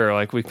mature.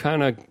 Like we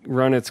kind of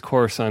run its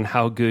course on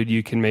how good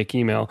you can make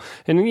email.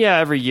 And yeah,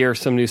 every year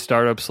some new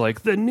startups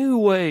like the new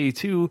way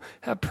to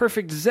have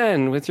perfect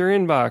Zen with your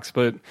inbox.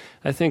 But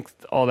I think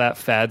all that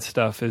fad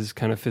stuff is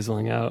kind of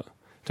fizzling out.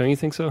 Don't you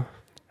think so?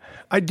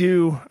 I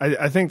do.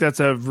 I think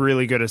that's a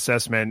really good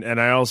assessment. And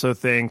I also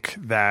think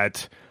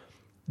that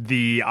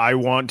I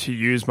want to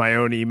use my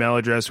own email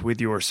address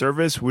with your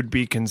service would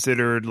be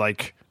considered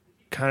like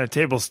kind of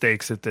table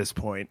stakes at this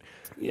point.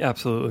 Yeah,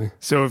 absolutely.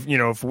 So if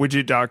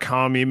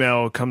widget.com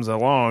email comes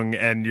along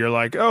and you're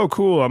like, oh,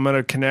 cool, I'm going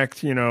to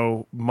connect,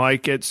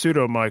 Mike at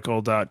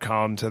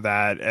sudomichael.com to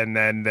that. And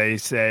then they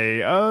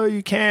say, oh,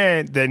 you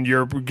can't. Then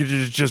you're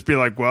just be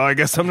like, well, I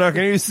guess I'm not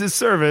going to use this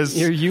service.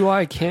 Your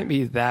UI can't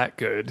be that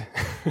good.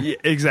 Yeah,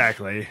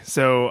 exactly.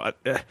 So,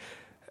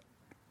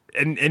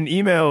 and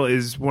email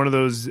is one of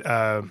those,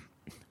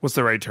 what's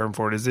the right term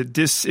for it? Is it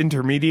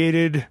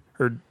disintermediated?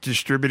 Or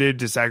distributed,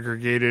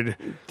 disaggregated,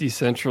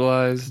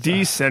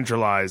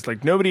 decentralized.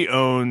 Like nobody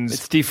owns.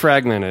 It's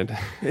defragmented.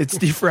 It's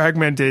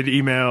defragmented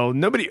email.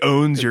 Nobody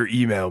owns your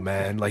email,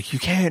 man. Like you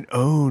can't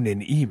own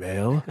an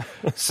email.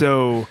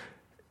 So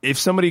if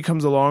somebody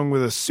comes along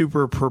with a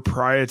super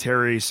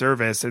proprietary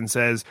service and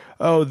says,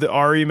 "Oh,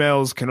 our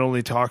emails can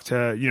only talk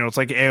to," it's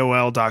like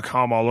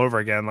AOL.com all over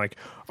again. Like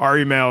our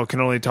email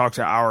can only talk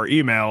to our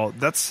email.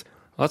 That's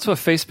what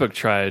Facebook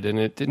tried, and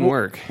it didn't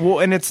work. Well,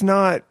 and it's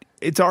not.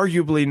 It's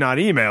arguably not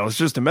email. It's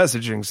just a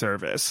messaging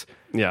service.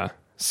 Yeah.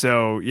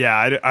 So,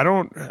 yeah,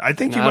 I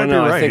think you might be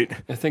right.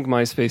 I think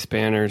MySpace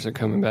banners are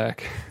coming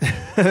back.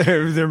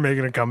 They're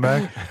making a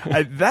comeback.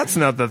 That's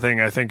not the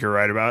thing I think you're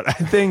right about.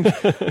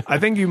 I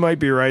think you might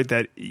be right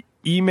that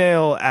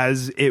email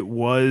as it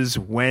was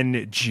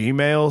when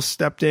Gmail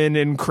stepped in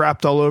and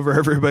crapped all over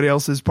everybody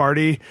else's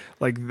party,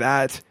 like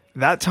that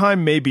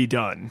time may be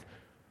done.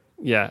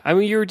 Yeah. I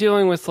mean, you were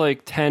dealing with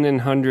like 10 and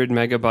 100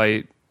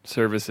 megabyte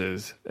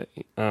services.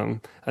 I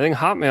think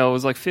Hotmail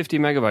was like 50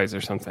 megabytes or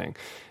something,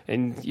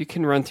 and you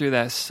can run through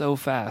that so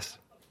fast.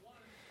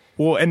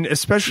 Well, and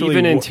especially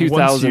even in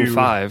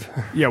 2005.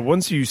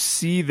 Once you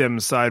see them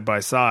side by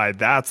side,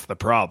 that's the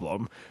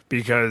problem,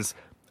 because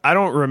I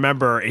don't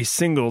remember a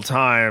single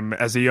time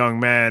as a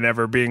young man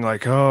ever being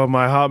like, oh,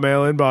 my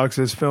Hotmail inbox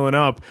is filling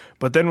up.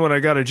 But then when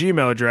I got a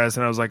Gmail address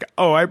and I was like,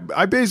 oh,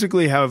 I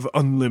basically have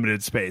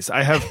unlimited space.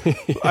 I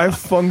have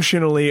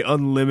functionally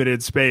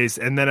unlimited space.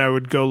 And then I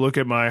would go look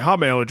at my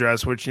Hotmail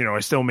address, which, I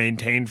still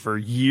maintained for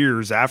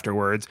years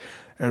afterwards.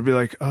 And I'd be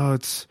like, oh,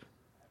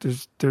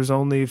 there's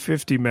only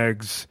 50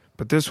 megs,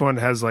 but this one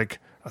has like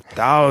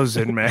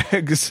 1,000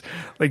 megs.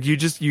 Like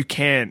you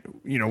can't,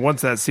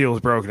 once that seal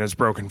is broken, it's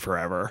broken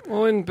forever.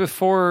 Well, and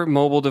before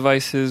mobile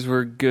devices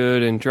were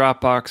good and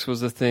Dropbox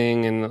was a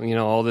thing and,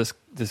 all this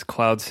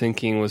cloud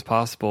syncing was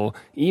possible,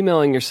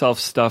 emailing yourself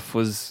stuff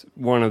was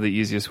one of the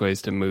easiest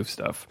ways to move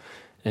stuff.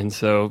 And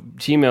so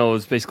Gmail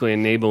was basically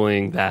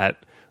enabling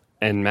that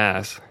en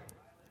masse.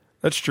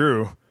 That's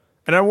true.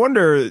 And I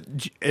wonder,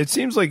 it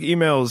seems like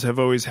emails have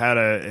always had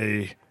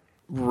a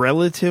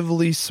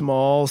relatively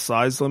small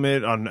size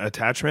limit on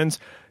attachments.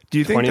 Do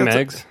you think 20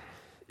 megs?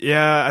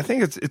 Yeah, I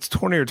think it's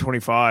 20 or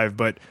 25,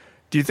 but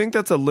do you think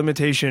that's a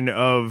limitation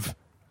of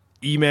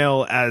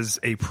email as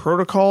a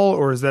protocol,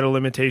 or is that a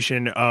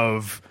limitation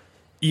of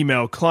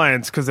email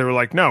clients because they were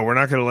like, no, we're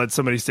not going to let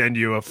somebody send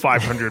you a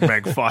 500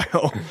 meg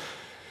file?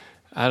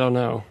 I don't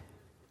know.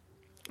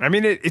 I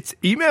mean, it's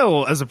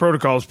email as a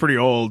protocol is pretty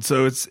old,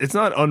 so it's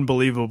not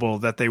unbelievable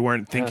that they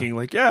weren't thinking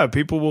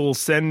people will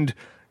send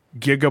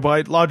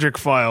gigabyte logic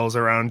files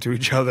around to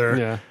each other.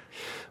 Yeah.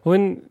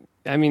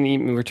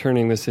 We're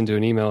turning this into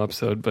an email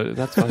episode, but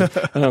that's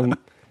fine.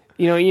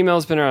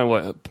 Email's been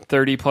around,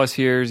 30 plus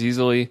years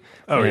easily.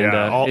 Oh, and,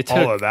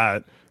 all of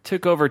that.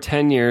 Took over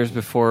 10 years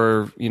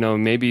before,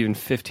 maybe even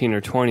 15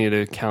 or 20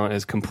 to count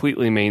as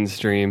completely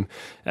mainstream,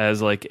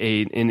 as like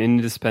an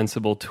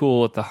indispensable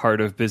tool at the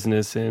heart of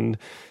business and,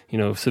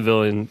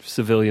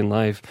 civilian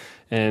life.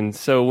 And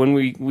so when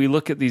we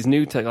look at these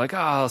new tech,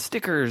 like,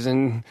 stickers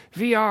and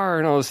VR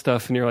and all this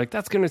stuff, and you're like,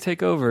 that's going to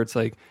take over. It's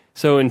like,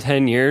 so in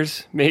 10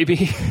 years,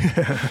 maybe,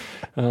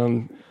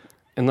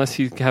 unless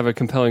you have a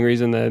compelling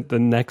reason that the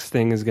next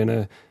thing is going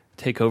to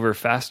take over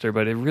faster.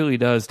 But it really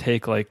does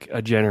take like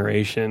a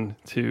generation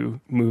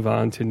to move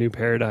on to new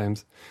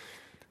paradigms.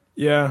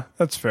 Yeah,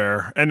 that's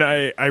fair. And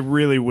I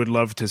really would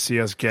love to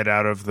see us get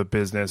out of the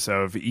business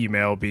of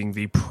email being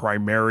the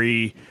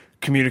primary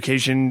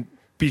communication,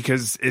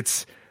 because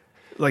it's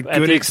like at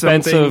good the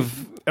expense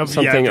of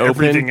something open.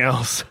 Everything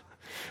else.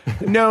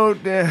 No,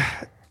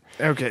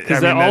 Okay,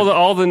 because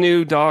all the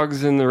new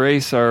dogs in the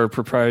race are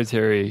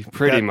proprietary,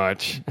 pretty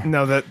much.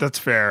 No, that's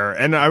fair,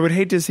 and I would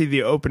hate to see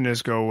the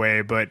openness go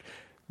away, but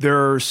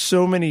there are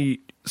so many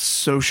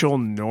social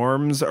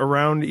norms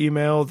around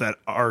email that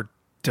are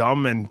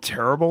dumb and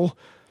terrible,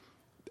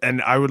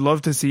 and I would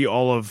love to see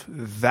all of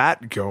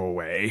that go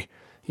away.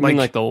 You mean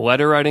like the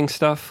letter writing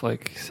stuff,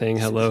 like saying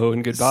hello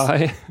and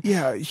goodbye?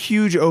 Yeah,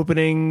 huge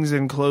openings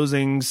and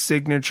closings,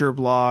 signature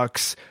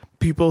blocks,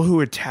 people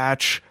who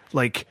attach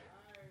like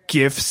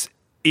GIFs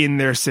in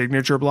their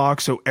signature block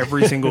so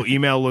every single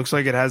email looks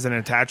like it has an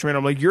attachment.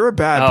 I'm like, you're a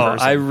bad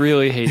person. I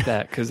really hate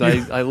that because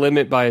I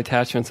limit by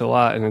attachments a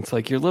lot, and it's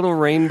like your little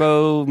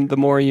rainbow, the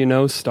more you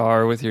know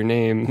star with your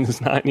name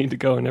does not need to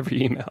go in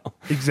every email.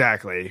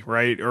 Exactly,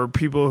 right? Or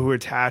people who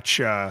attach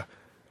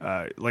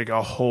like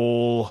a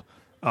whole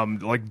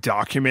like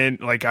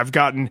document. Like I've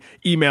gotten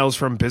emails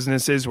from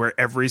businesses where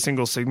every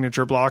single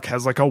signature block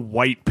has like a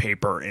white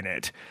paper in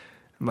it.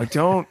 I'm like,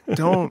 don't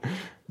do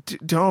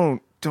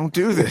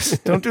this.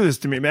 Don't do this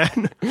to me,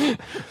 man.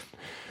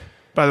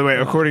 By the way,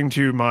 according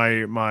to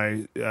my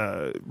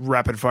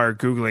rapid fire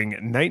Googling,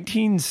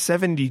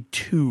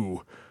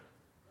 1972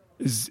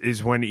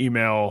 is when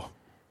email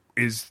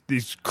is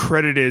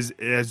credited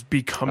as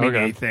becoming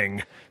a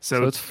thing.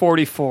 So it's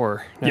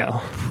 44 now. Yeah,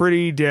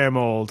 pretty damn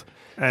old.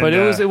 And, but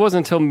it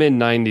wasn't until mid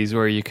 90s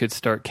where you could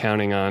start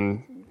counting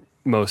on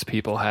most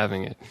people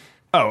having it.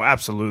 Oh,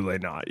 absolutely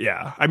not.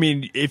 Yeah. I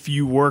mean, if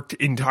you worked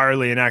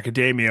entirely in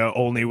academia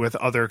only with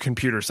other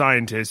computer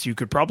scientists, you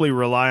could probably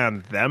rely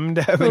on them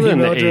to have an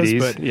email address. In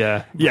the 80s, but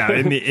yeah. Yeah,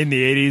 in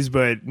the 80s,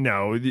 but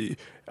no,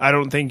 I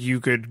don't think you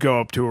could go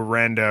up to a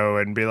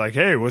rando and be like,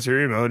 hey, what's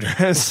your email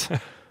address?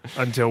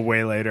 Until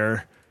way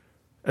later.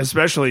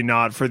 Especially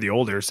not for the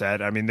older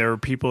set. I mean, there were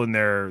people in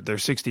their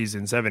 60s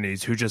and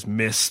 70s who just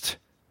missed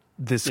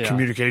this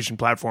communication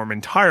platform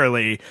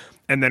entirely,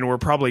 and then were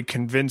probably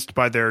convinced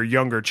by their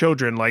younger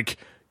children, like,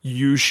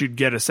 you should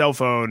get a cell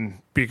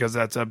phone because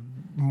that's a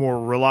more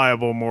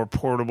reliable, more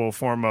portable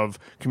form of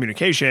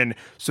communication.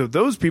 So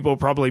those people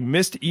probably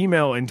missed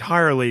email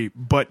entirely,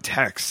 but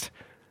text.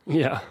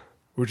 Yeah.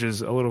 Which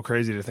is a little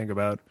crazy to think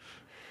about.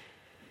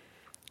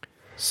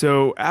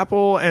 So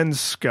Apple and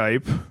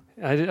Skype.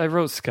 I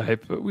wrote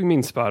Skype, but we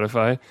mean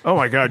Spotify. Oh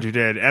my God, you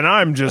did. And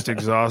I'm just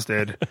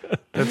exhausted.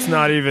 That's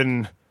not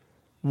even...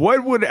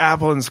 What would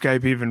Apple and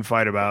Skype even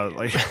fight about?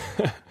 Like,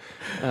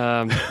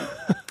 I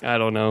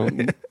don't know.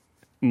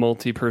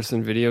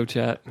 Multi-person video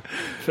chat,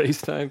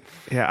 FaceTime.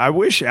 Yeah, I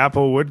wish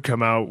Apple would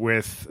come out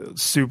with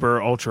super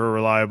ultra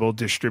reliable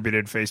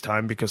distributed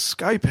FaceTime because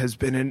Skype has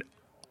been an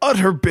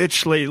utter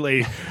bitch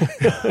lately.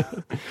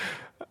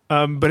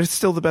 But it's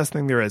still the best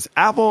thing there is.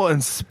 Apple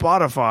and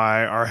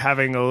Spotify are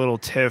having a little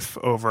tiff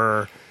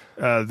over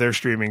their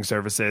streaming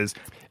services.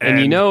 And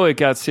you know it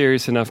got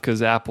serious enough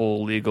because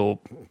Apple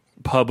legal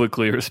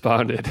publicly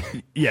responded.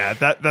 Yeah,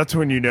 that's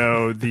when you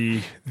know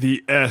the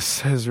S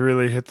has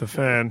really hit the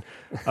fan.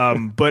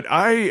 But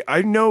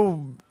I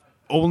know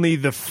only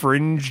the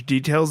fringe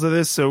details of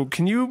this, so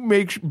can you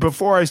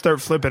before I start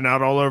flipping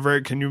out all over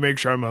it, can you make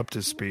sure I'm up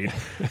to speed?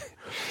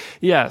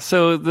 Yeah,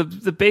 so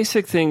the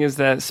basic thing is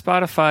that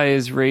Spotify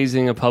is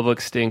raising a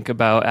public stink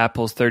about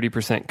Apple's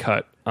 30%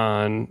 cut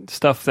on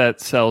stuff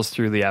that sells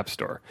through the App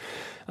Store.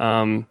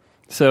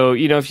 So,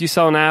 if you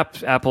sell an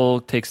app,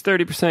 Apple takes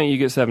 30%, you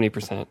get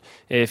 70%.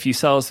 If you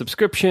sell a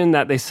subscription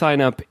that they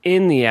sign up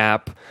in the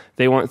app,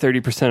 they want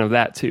 30% of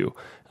that too.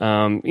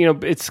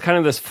 It's kind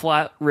of this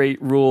flat rate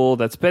rule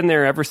that's been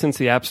there ever since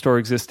the App Store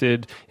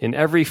existed in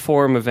every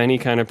form of any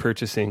kind of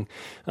purchasing.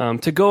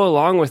 To go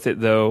along with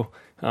it, though,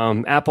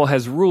 Apple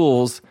has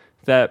rules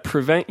that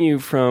prevent you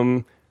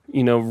from,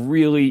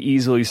 really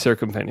easily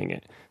circumventing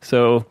it.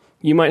 So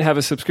you might have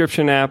a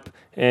subscription app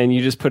and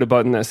you just put a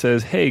button that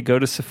says, hey, go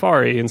to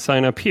Safari and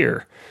sign up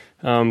here.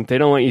 They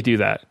don't let you do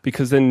that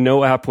because then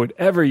no app would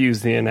ever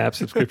use the in-app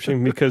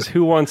subscription because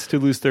who wants to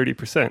lose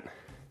 30%?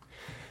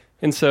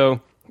 And so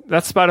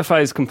that's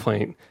Spotify's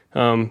complaint.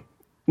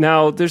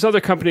 Now, there's other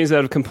companies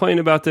that have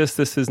complained about this.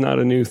 This is not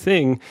a new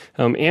thing.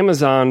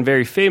 Amazon,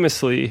 very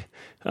famously,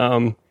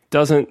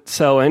 doesn't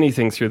sell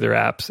anything through their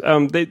apps.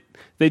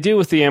 They do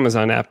with the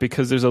Amazon app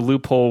because there's a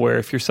loophole where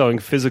if you're selling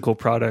physical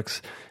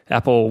products,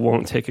 Apple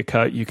won't take a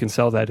cut. You can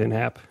sell that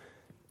in-app.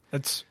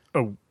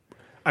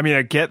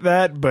 I get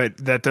that, but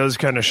that does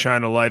kind of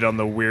shine a light on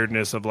the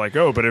weirdness of like,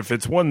 but if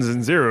it's ones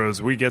and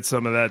zeros, we get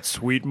some of that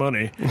sweet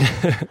money.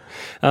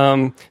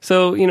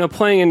 So,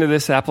 playing into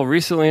this, Apple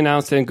recently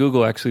announced, and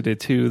Google actually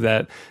did too,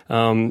 that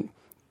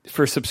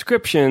for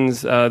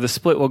subscriptions, the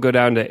split will go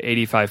down to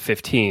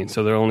 85-15,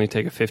 so they'll only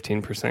take a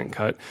 15%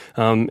 cut.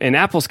 In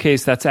Apple's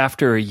case, that's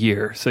after a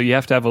year, so you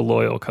have to have a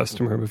loyal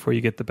customer before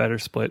you get the better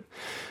split.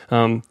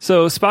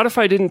 So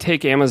Spotify didn't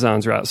take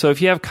Amazon's route. So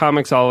if you have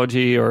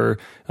Comixology or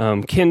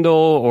Kindle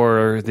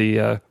or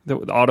the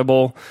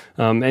Audible,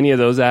 any of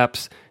those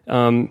apps,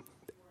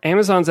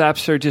 Amazon's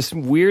apps are just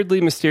weirdly,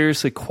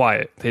 mysteriously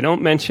quiet. They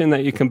don't mention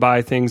that you can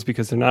buy things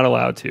because they're not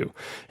allowed to.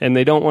 And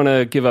they don't want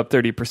to give up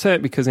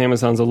 30% because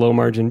Amazon's a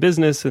low-margin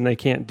business and they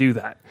can't do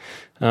that.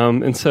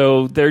 And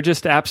so they're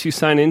just apps you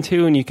sign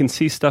into and you can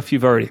see stuff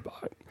you've already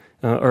bought.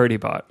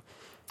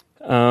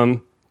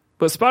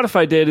 What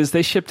Spotify did is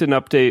they shipped an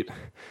update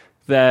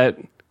that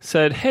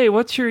said, hey,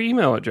 what's your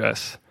email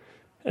address?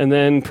 And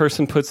then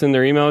person puts in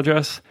their email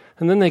address,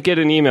 and then they get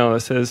an email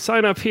that says,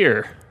 sign up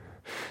here.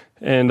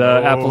 And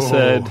Apple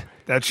said...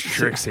 That's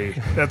tricksy.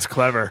 That's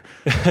clever.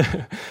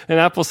 And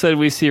Apple said,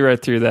 we see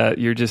right through that.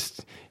 You're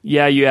just...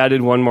 Yeah, you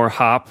added one more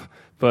hop,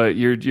 but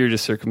you're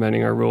just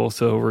circumventing our rule,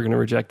 so we're going to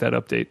reject that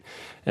update.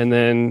 And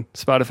then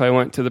Spotify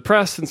went to the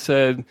press and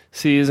said,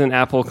 see, isn't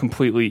Apple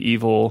completely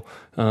evil?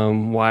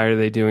 Why are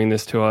they doing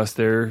this to us?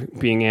 They're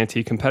being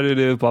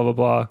anti-competitive, blah, blah,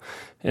 blah.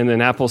 And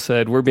then Apple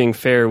said, we're being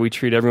fair. We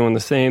treat everyone the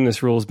same.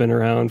 This rule's been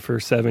around for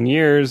 7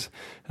 years.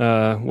 What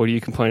are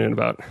you complaining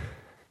about?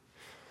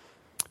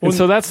 And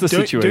so that's the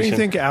situation. Don't you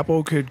think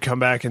Apple could come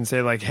back and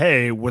say, like,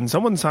 hey, when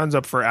someone signs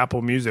up for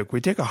Apple Music,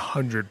 we take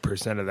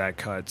 100% of that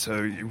cut. So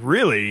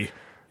really,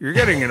 you're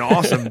getting an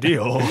awesome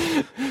deal.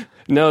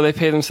 No, they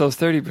pay themselves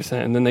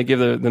 30%, and then they give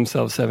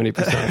themselves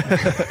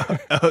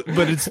 70%.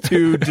 But it's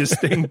two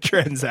distinct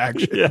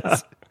transactions.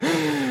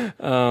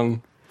 Yeah.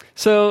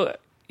 So,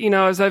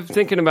 as I'm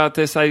thinking about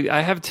this,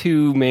 I have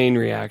two main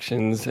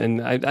reactions, and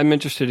I'm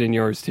interested in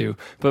yours too.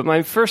 But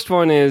my first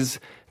one is,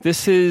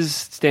 this is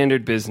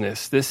standard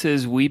business.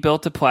 We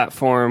built a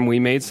platform, we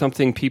made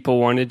something people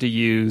wanted to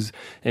use,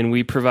 and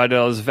we provide it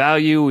as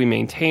value, we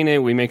maintain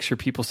it, we make sure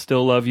people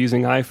still love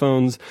using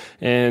iPhones,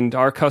 and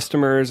our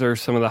customers are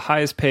some of the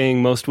highest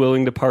paying, most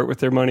willing to part with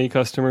their money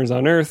customers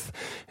on earth.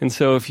 And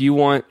so if you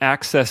want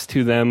access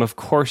to them, of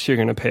course you're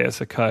going to pay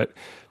us a cut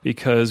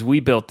because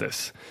we built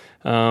this.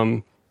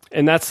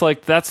 And that's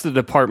the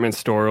department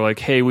store. Like,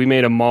 hey, we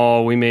made a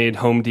mall, we made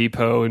Home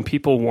Depot, and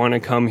people want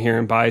to come here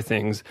and buy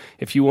things.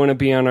 If you want to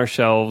be on our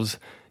shelves,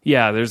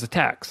 yeah, there's a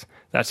tax.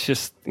 That's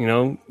just,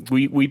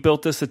 we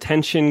built this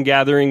attention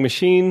gathering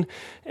machine,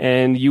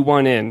 and you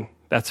want in.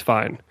 That's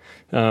fine.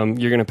 You're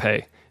going to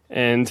pay.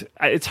 And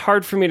it's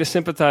hard for me to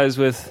sympathize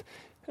with,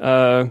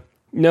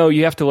 no,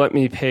 you have to let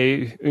me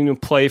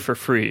play for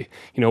free.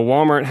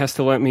 Walmart has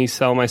to let me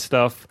sell my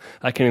stuff.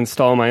 I can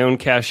install my own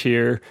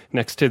cashier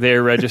next to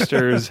their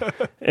registers,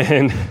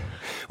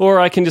 or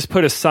I can just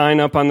put a sign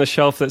up on the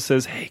shelf that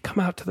says, "Hey, come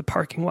out to the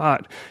parking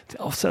lot.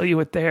 I'll sell you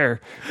it there."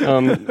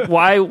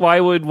 Why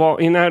would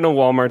I know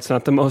Walmart's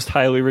not the most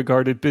highly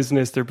regarded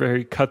business. They're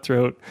very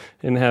cutthroat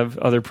and have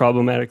other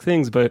problematic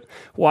things, but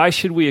why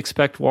should we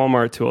expect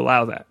Walmart to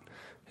allow that?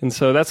 And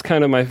so that's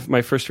kind of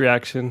my first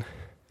reaction.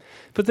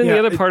 But then the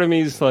other part of me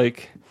is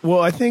like...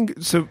 Well, I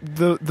think... So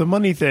the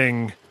money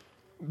thing,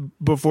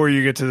 before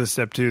you get to the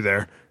step two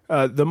there,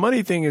 the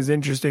money thing is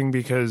interesting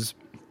because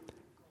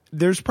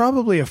there's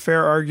probably a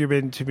fair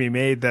argument to be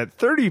made that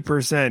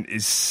 30%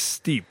 is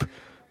steep.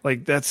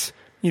 Like, that's,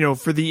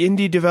 for the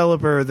indie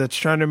developer that's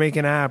trying to make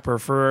an app, or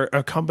for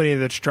a company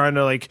that's trying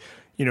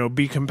to,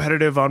 be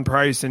competitive on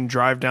price and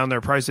drive down their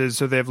prices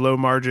so they have low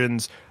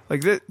margins. Like,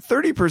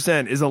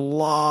 30% is a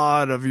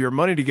lot of your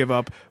money to give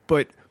up,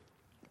 but...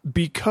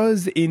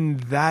 Because in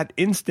that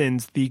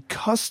instance, the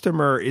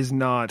customer is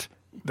not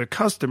the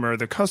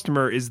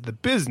customer is the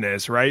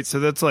business, right? So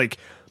that's like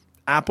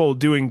Apple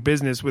doing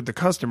business with the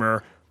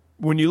customer.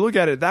 When you look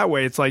at it that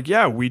way, it's like,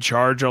 yeah, we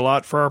charge a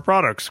lot for our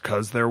products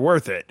because they're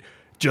worth it.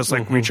 Just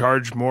like we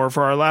charge more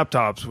for our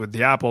laptops with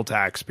the Apple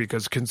tax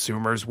because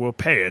consumers will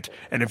pay it.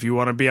 And if you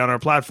want to be on our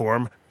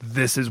platform,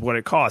 this is what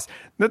it costs.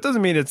 That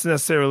doesn't mean it's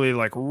necessarily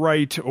like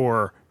right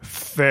or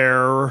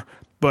fair,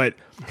 but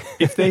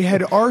if they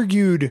had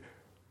argued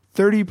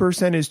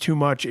 30% is too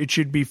much, it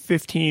should be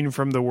 15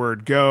 from the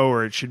word go,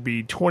 or it should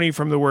be 20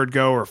 from the word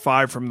go, or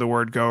 5 from the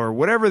word go, or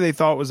whatever they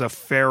thought was a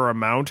fair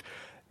amount.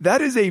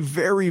 That is a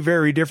very,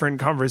 very different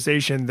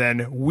conversation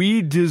than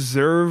we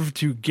deserve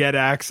to get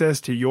access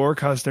to your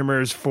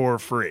customers for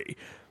free,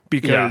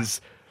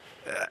 because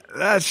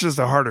that's just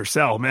a harder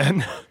sell,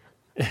 man.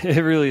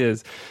 It really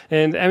is.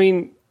 And I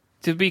mean,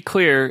 to be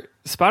clear,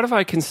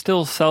 Spotify can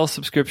still sell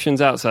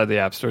subscriptions outside the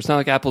App Store. It's not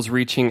like Apple's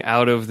reaching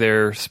out of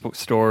their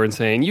store and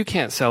saying, you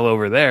can't sell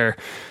over there.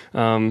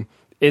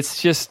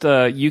 It's just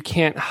you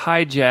can't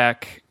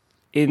hijack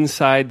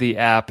inside the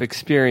app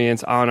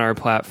experience on our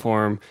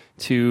platform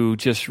to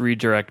just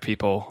redirect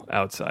people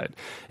outside.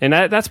 And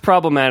that's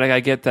problematic. I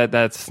get that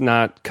that's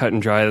not cut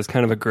and dry. That's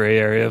kind of a gray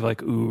area of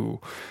like,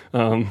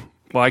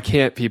 why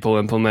can't people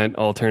implement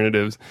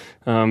alternatives?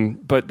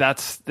 But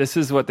this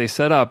is what they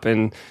set up.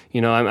 And,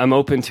 I'm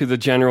open to the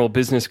general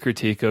business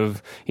critique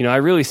of, I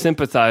really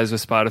sympathize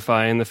with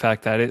Spotify and the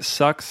fact that it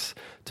sucks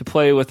to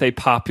play with a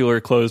popular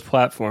closed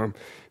platform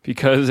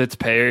because it's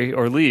pay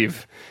or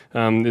leave.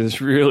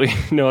 There's really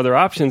no other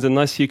options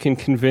unless you can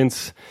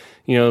convince,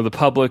 the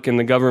public and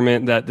the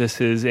government that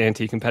this is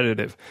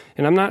anti-competitive.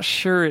 And I'm not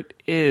sure it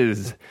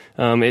is.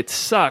 It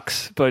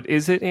sucks, but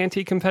is it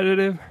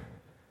anti-competitive?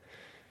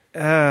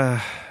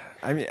 I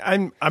mean,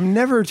 I'm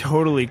never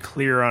totally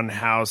clear on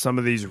how some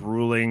of these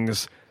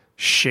rulings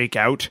shake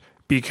out,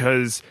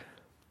 because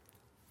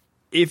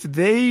if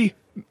they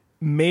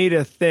made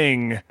a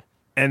thing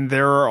and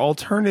there are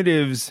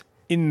alternatives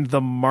in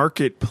the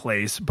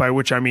marketplace, by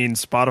which I mean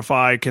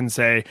Spotify can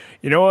say,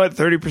 you know what,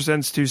 30%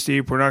 is too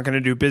steep. We're not going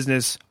to do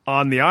business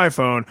on the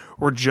iPhone.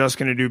 We're just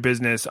going to do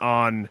business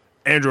on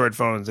Android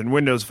phones and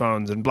Windows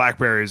phones and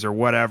Blackberries or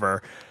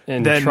whatever.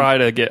 And then try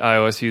to get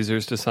iOS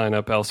users to sign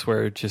up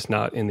elsewhere, just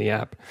not in the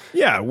app.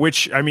 Yeah,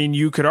 which, I mean,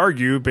 you could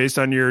argue, based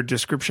on your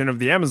description of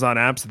the Amazon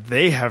apps,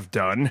 they have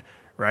done,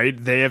 right?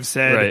 They have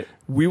said, right.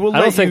 We will.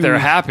 I don't think they're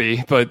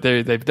happy, but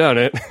they've done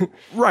it.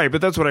 Right, but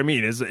that's what I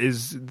mean.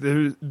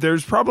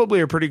 There's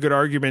probably a pretty good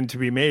argument to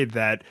be made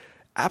that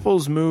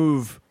Apple's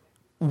move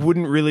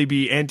wouldn't really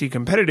be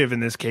anti-competitive in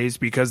this case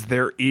because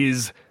there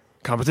is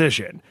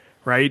competition,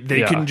 right?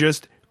 They can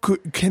just.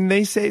 Can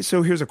they say,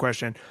 so here's a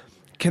question.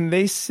 Can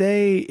they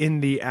say in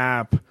the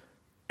app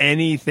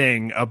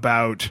anything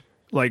about,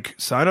 like,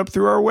 sign up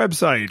through our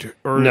website?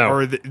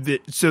 No.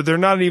 So they're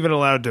not even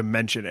allowed to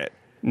mention it?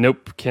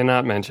 Nope,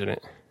 cannot mention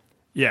it.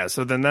 Yeah,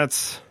 so then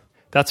that's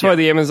why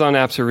the Amazon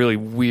apps are really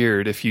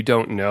weird if you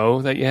don't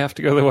know that you have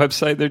to go to the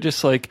website. They're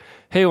just like,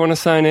 hey, want to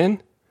sign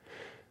in?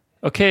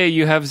 Okay,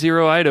 you have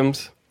 0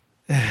 items.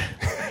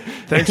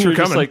 Thanks for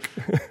coming. Like,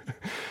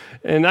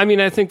 and I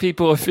mean, I think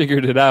people have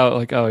figured it out.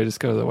 Like, oh, I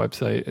just go to the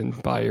website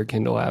and buy your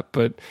Kindle app.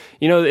 But,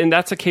 you know, and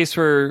that's a case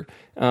where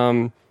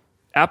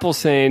Apple's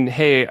saying,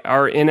 hey,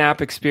 our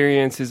in-app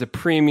experience is a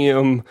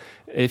premium.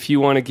 If you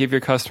want to give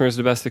your customers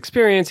the best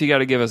experience, you got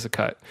to give us a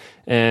cut.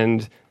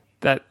 And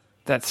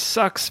that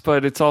sucks,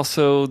 but it's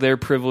also their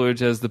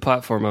privilege as the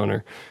platform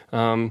owner.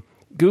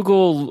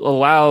 Google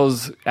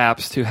allows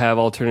apps to have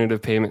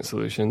alternative payment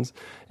solutions.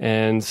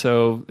 And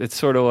so it's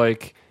sort of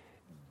like,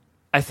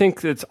 I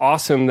think it's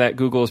awesome that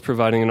Google is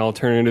providing an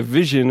alternative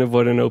vision of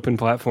what an open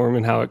platform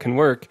and how it can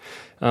work.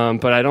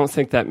 But I don't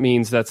think that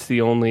means that's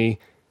the only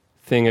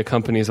thing a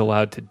company is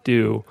allowed to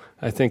do.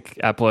 I think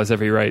Apple has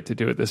every right to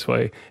do it this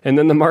way. And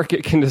then the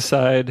market can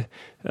decide,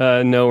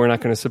 no, we're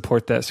not going to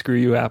support that. Screw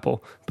you,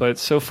 Apple. But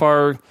so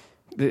far,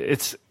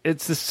 it's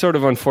this sort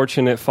of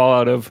unfortunate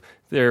fallout of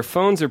their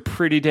phones are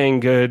pretty dang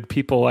good.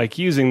 People like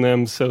using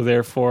them. So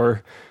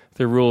therefore,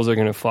 the rules are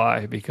going to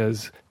fly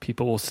because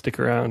people will stick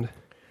around.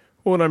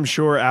 Well, and I'm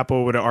sure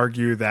Apple would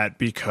argue that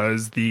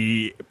because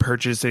the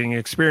purchasing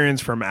experience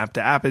from app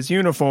to app is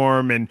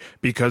uniform, and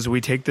because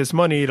we take this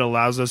money, it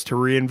allows us to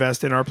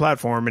reinvest in our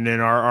platform and in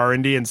our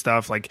R&D and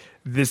stuff. Like,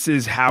 this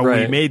is how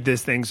we made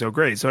this thing so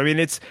great. So, I mean,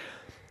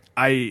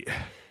 I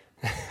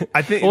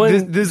think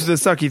this is the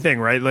sucky thing,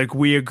 right? Like,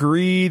 we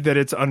agree that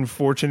it's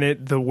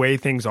unfortunate the way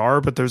things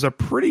are, but there's a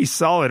pretty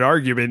solid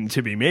argument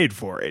to be made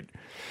for it.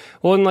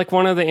 Well, and like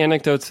one of the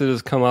anecdotes that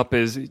has come up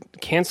is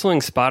canceling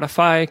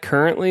Spotify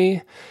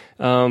currently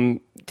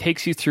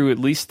takes you through at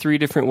least 3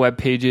 different web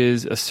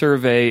pages, a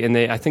survey, and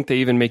I think they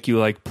even make you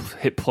like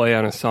hit play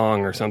on a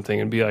song or something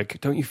and be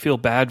like, don't you feel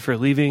bad for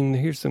leaving?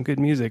 Here's some good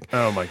music.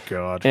 Oh my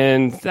God.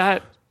 And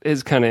that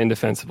is kind of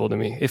indefensible to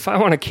me. If I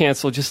want to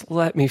cancel, just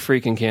let me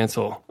freaking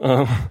cancel.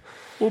 Well,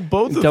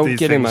 both of these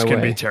things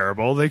can be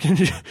terrible. They can.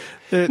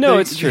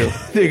 It's true.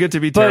 They get to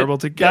be terrible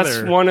together.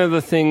 That's one of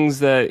the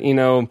things that, you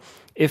know,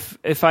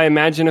 if I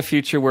imagine a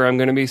future where I'm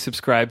going to be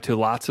subscribed to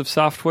lots of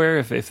software,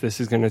 if this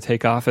is going to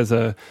take off as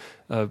a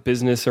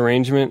business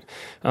arrangement,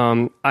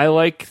 I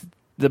like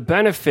the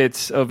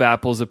benefits of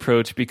Apple's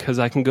approach because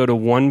I can go to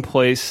one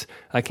place,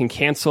 I can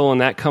cancel,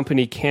 and that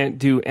company can't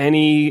do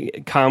any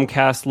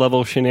Comcast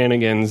level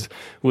shenanigans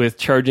with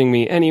charging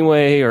me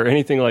anyway or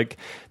anything. Like,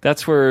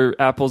 that's where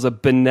Apple's a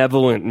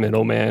benevolent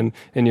middleman,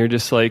 and you're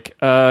just like,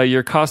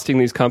 you're costing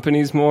these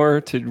companies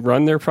more to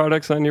run their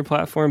products on your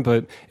platform,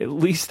 but at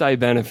least I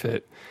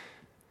benefit.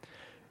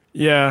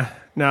 Yeah,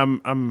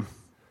 no,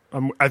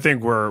 I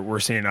think we're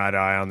seeing eye to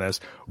eye on this.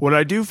 What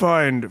I do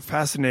find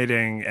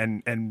fascinating,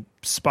 and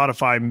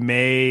Spotify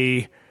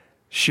may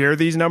share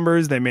these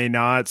numbers, they may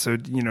not. So,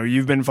 you know,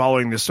 you've been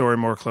following the story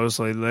more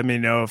closely. Let me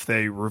know if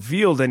they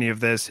revealed any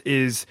of this.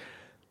 Is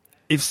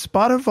if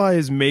Spotify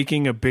is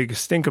making a big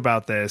stink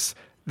about this,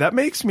 that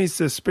makes me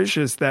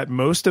suspicious that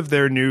most of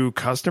their new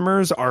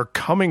customers are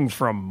coming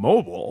from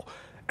mobile.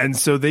 And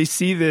so they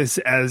see this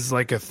as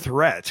like a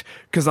threat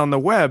because on the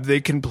web,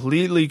 they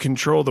completely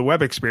control the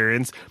web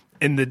experience.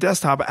 In the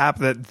desktop app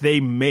that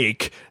they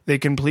make, they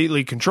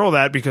completely control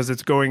that because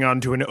it's going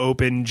onto an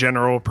open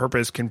general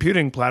purpose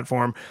computing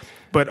platform.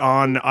 But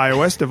on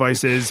iOS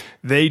devices,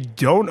 they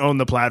don't own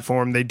the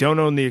platform, they don't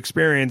own the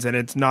experience, and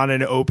it's not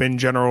an open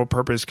general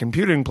purpose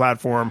computing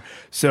platform.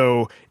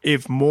 So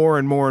if more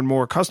and more and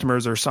more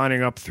customers are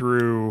signing up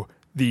through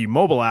the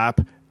mobile app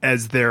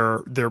as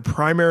their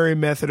primary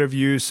method of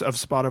use of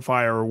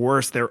Spotify, or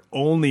worse, their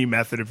only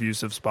method of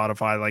use of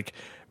Spotify, like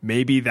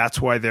maybe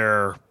that's why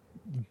they're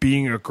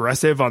being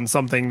aggressive on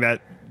something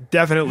that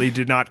definitely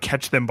did not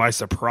catch them by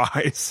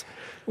surprise.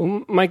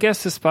 Well, my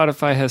guess is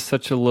Spotify has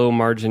such a low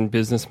margin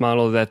business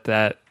model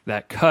that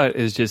cut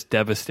is just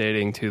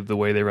devastating to the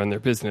way they run their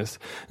business.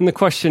 And the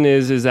question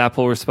is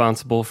Apple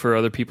responsible for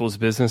other people's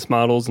business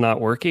models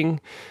not working?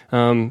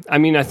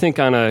 I think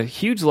on a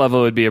huge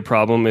level it would be a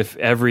problem if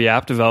every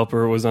app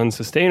developer was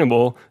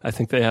unsustainable. I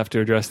think they have to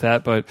address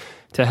that. But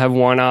to have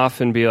one off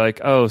and be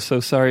like, oh,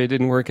 so sorry it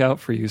didn't work out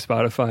for you,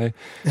 Spotify.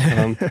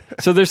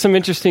 So there's some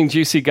interesting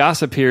juicy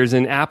gossip here.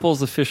 In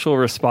Apple's official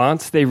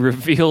response, they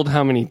revealed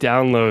how many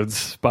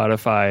downloads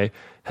Spotify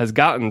has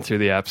gotten through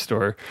the App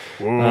Store.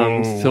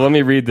 So let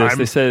me read this.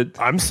 They said,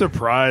 I'm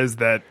surprised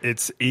that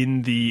it's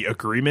in the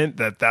agreement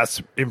that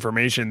that's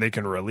information they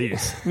can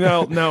release.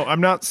 No,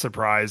 I'm not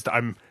surprised.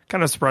 I'm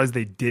kind of surprised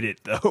they did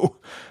it, though.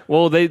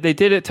 Well, they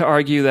did it to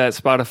argue that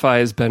Spotify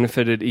has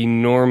benefited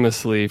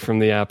enormously from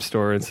the App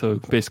Store, and so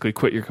basically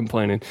quit your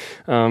complaining.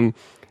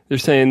 They're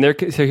saying,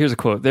 so here's a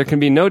quote, "There can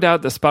be no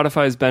doubt that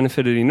Spotify has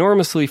benefited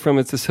enormously from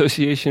its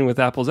association with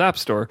Apple's App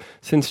Store.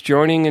 Since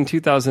joining in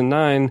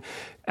 2009,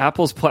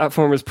 Apple's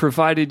platform has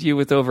provided you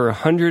with over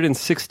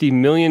 160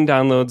 million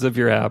downloads of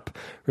your app,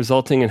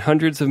 resulting in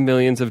hundreds of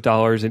millions of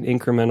dollars in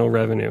incremental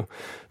revenue.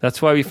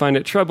 That's why we find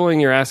it troubling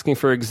you're asking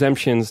for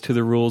exemptions to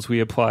the rules we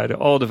apply to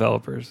all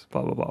developers,"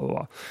 blah, blah, blah, blah,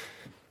 blah.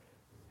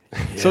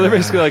 Yeah. So they're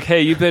basically like,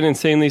 hey, you've been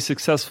insanely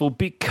successful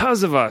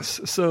because of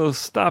us, so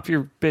stop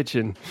your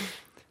bitching.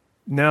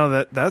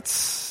 No,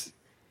 this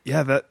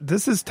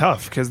is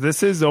tough because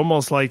this is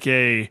almost like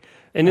and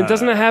it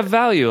doesn't have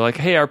value. Like,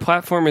 hey, our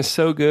platform is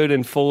so good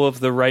and full of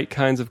the right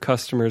kinds of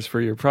customers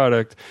for your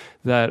product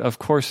that, of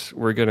course,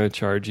 we're going to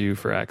charge you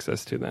for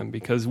access to them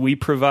because we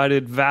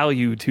provided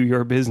value to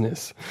your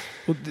business.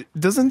 Well,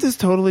 doesn't this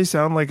totally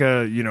sound like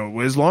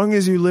as long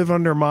as you live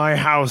under my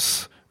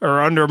house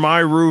or under my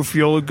roof,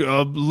 you'll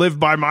live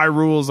by my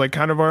rules, like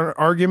kind of an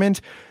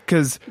argument?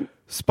 Because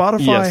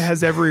Spotify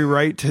has every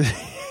right to...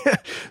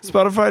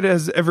 Spotify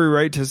has every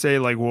right to say,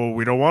 like, well,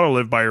 we don't want to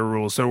live by your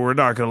rules, so we're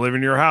not going to live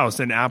in your house.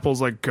 And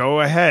Apple's like,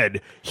 go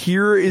ahead.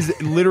 Here is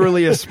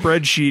literally a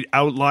spreadsheet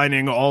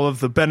outlining all of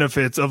the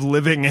benefits of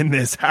living in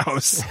this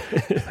house.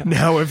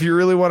 Now, if you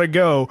really want to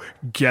go,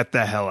 get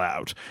the hell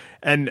out.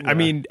 And I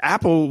mean,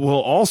 Apple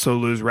will also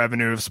lose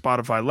revenue if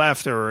Spotify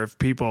left or if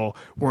people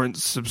weren't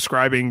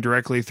subscribing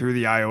directly through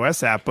the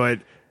iOS app, but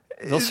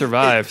they'll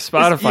survive.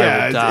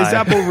 Spotify will die.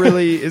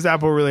 Is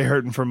Apple really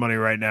hurting for money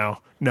right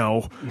now?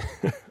 No.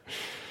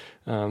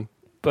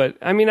 But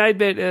I mean, I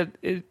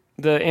admit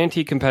the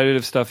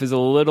anti-competitive stuff is a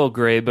little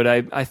gray, but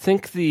I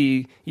think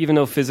even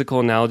though physical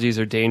analogies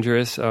are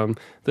dangerous,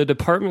 the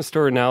department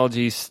store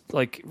analogy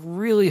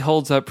really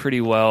holds up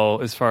pretty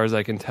well as far as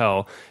I can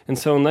tell. And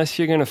so unless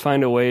you're going to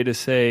find a way to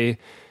say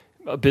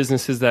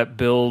businesses that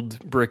build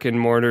brick and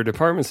mortar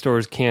department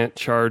stores can't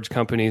charge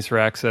companies for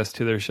access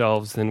to their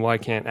shelves, then why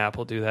can't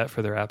Apple do that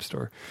for their App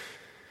Store?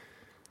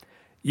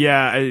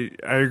 Yeah,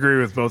 I agree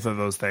with both of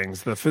those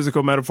things. The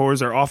physical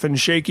metaphors are often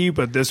shaky,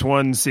 but this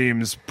one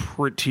seems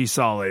pretty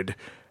solid.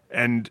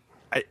 And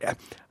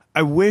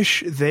I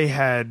wish they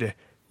had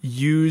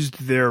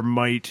used their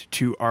might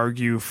to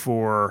argue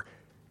for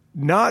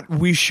not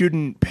we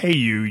shouldn't pay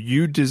you,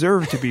 you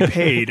deserve to be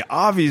paid.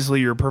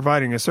 Obviously, you're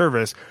providing a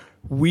service.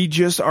 We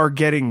just are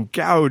getting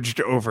gouged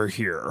over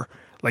here.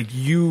 Like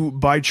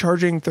by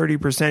charging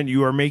 30%,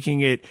 you are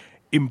making it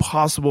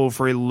impossible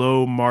for a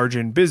low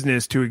margin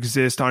business to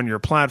exist on your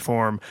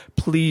platform.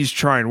 Please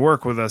try and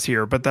work with us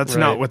here. But that's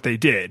not what they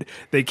did.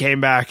 They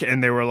came back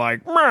and they were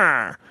like,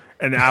 "Meh."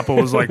 And Apple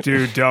was like,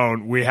 dude,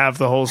 don't. We have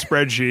the whole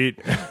spreadsheet.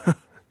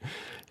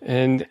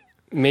 And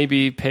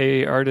maybe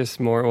pay artists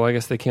more. Well, I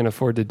guess they can't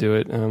afford to do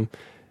it.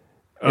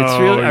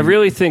 I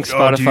really think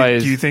Spotify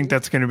do you think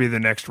that's going to be the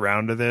next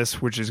round of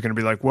this, which is going to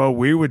be like, well,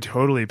 we would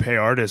totally pay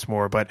artists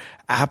more, but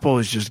Apple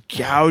is just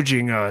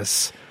gouging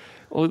us?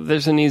 Well,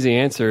 there's an easy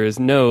answer is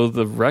no,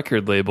 the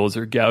record labels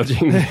are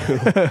gouging you,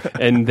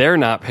 and they're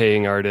not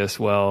paying artists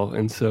well.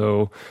 And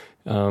so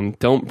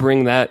don't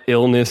bring that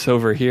illness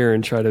over here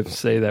and try to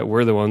say that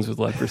we're the ones with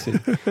leprosy.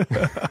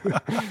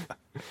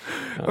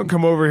 Don't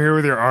come over here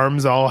with your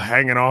arms all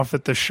hanging off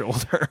at the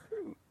shoulder.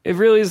 It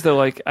really is, though.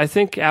 Like, I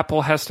think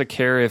Apple has to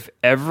care if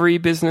every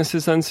business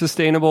is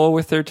unsustainable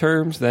with their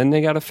terms, then they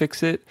got to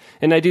fix it.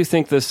 And I do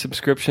think the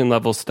subscription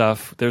level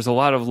stuff, there's a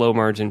lot of low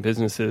margin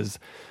businesses,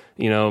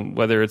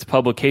 whether it's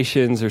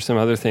publications or some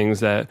other things,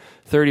 that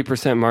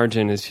 30%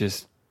 margin is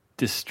just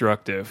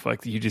destructive.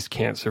 Like, you just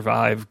can't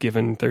survive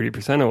giving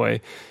 30% away.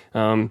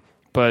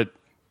 But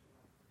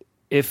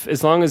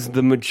as long as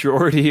the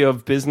majority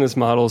of business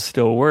models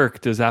still work,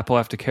 does Apple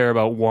have to care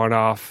about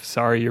one-off,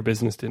 sorry, your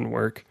business didn't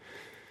work?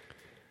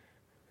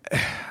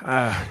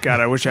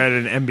 God, I wish I had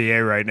an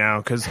MBA right now,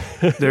 because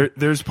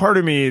there's part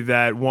of me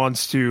that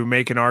wants to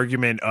make an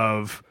argument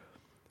of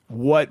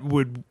what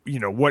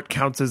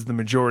counts as the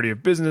majority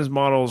of business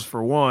models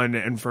for one,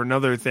 and for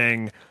another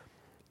thing,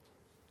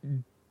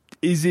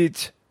 is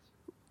it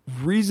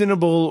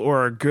reasonable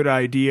or a good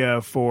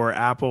idea for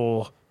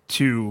Apple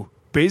to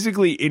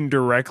basically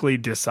indirectly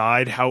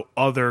decide how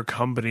other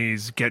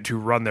companies get to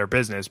run their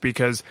business?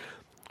 Because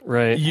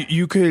Right.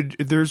 You could,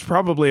 there's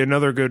probably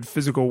another good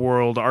physical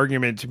world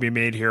argument to be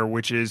made here,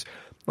 which is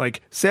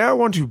like, say I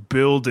want to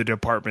build a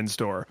department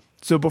store.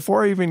 So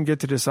before I even get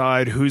to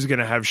decide who's going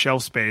to have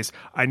shelf space,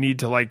 I need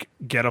to like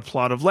get a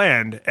plot of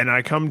land. And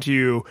I come to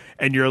you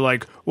and you're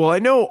like, well, I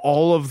know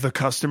all of the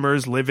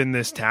customers live in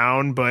this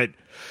town, but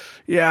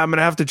yeah, I'm going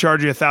to have to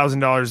charge you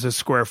 $1,000 a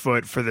square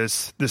foot for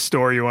this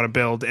store you want to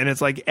build. And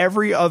it's like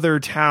every other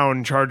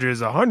town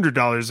charges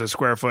 $100 a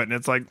square foot. And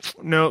it's like,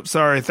 nope,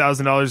 sorry,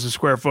 $1,000 a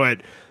square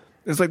foot.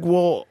 It's like,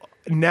 well,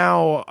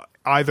 now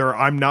either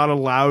I'm not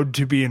allowed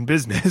to be in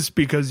business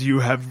because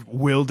you have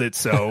willed it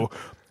so,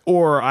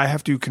 or I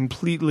have to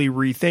completely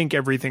rethink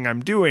everything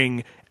I'm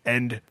doing.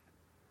 And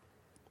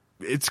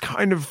it's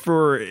kind of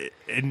for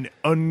an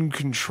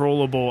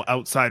uncontrollable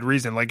outside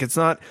reason. Like, it's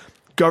not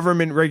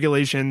government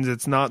regulations.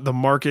 It's not the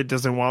market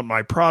doesn't want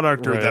my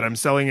product or that I'm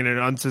selling at an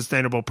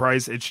unsustainable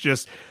price. It's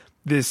just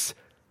this,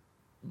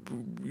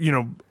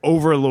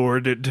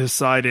 overlord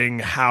deciding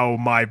how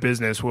my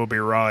business will be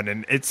run.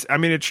 And it's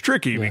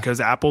tricky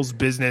because Apple's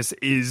business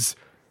is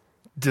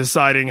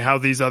deciding how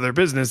these other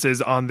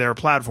businesses on their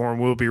platform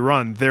will be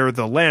run. They're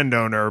the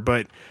landowner,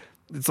 but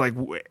it's like,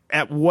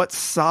 at what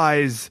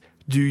size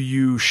do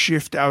you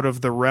shift out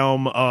of the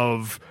realm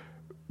of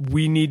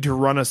we need to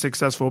run a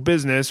successful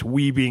business,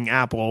 we being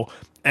Apple,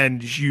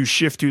 and you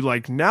shift to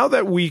like, now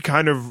that we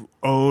kind of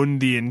own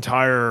the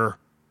entire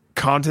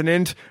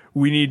continent,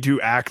 we need to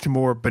act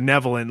more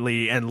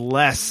benevolently and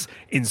less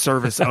in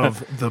service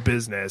of the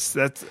business.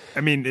 That's,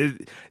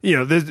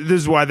 this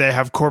is why they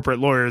have corporate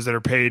lawyers that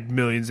are paid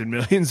millions and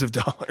millions of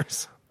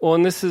dollars. Well,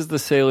 and this is the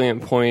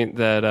salient point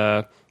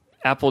that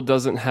Apple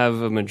doesn't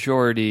have a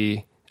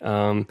majority.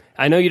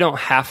 I know you don't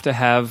have to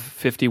have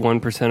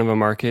 51% of a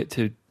market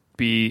to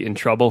be in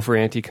trouble for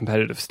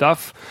anti-competitive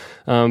stuff,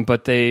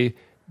 but they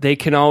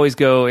can always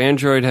go,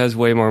 Android has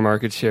way more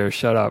market share,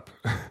 shut up,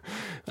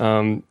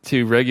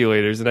 to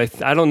regulators. And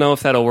I don't know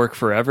if that'll work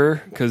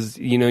forever because,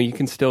 you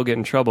can still get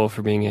in trouble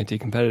for being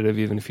anti-competitive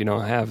even if you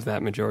don't have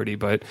that majority.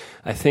 But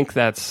I think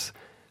that's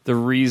the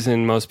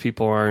reason most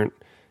people aren't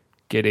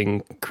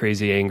getting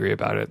crazy angry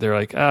about it. They're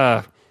like,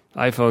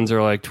 iPhones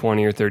are like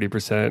 20 or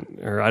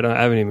 30%, or I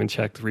haven't even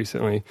checked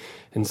recently.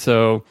 And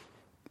so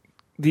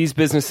these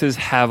businesses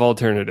have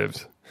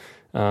alternatives.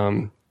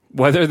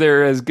 Whether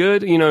they're as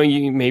good,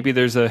 maybe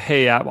there's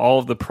all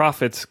of the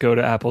profits go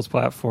to Apple's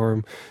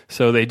platform,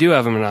 so they do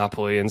have a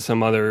monopoly, and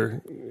some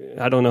other,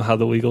 I don't know how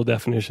the legal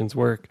definitions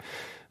work.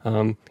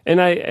 And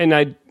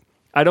I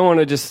don't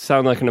want to just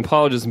sound like an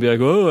apologist and be like,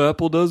 oh,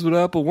 Apple does what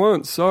Apple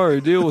wants. Sorry,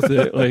 deal with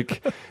it.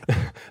 Like,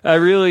 I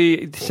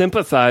really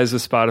sympathize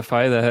with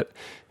Spotify that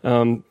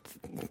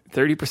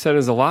 30%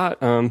 is a lot.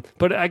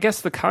 But I guess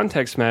the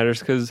context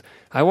matters because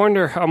I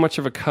wonder how much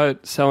of a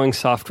cut selling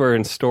software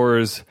in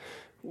stores.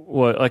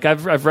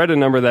 I've read a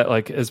number that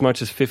like as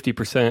much as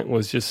 50%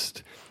 was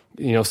just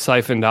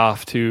siphoned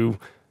off to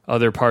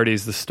other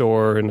parties, the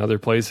store and other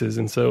places,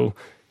 and so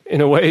in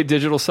a way,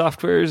 digital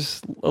software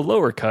is a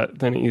lower cut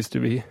than it used to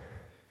be.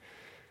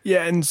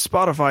 Yeah, and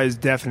Spotify is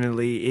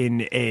definitely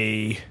in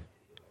a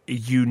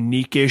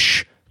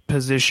unique-ish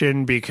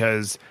position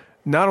because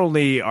not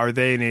only are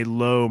they in a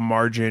low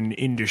margin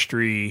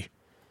industry,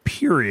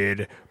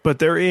 period, but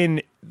they're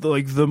in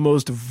like the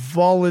most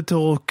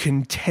volatile,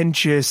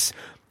 contentious.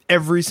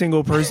 Every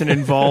single person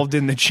involved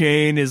in the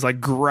chain is like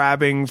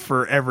grabbing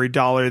for every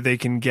dollar they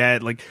can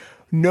get. Like,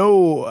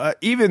 no,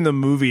 even the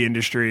movie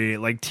industry,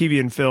 like TV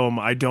and film,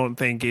 I don't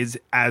think is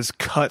as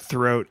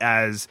cutthroat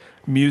as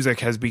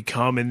music has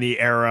become in the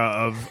era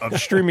of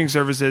streaming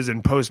services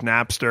and post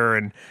Napster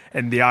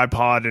and the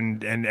iPod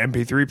and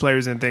MP3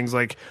 players and things.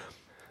 Like,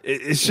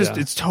 it's just,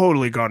 it's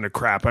totally gone to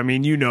crap. I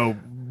mean,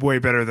 way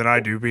better than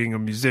I do being a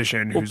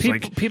musician who's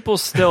people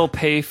still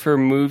pay for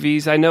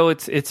movies. I know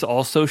it's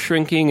also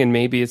shrinking and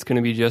maybe it's going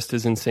to be just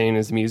as insane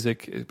as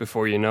music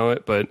before you know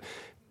it, but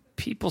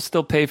people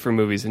still pay for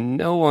movies and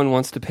no one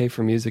wants to pay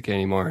for music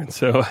anymore. And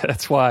so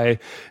that's why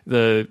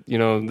the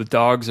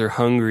dogs are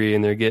hungry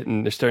and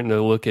they're starting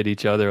to look at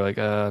each other like,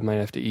 I might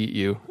have to eat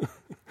you.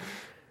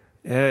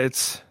 Yeah,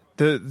 it's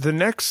the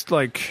next,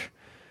 like,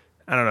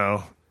 I don't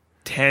know,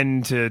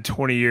 10 to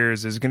 20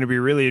 years is going to be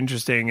really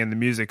interesting in the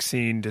music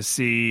scene to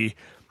see,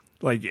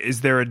 like,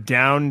 is there a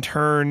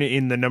downturn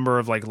in the number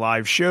of like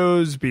live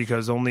shows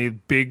because only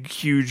big,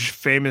 huge,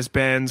 famous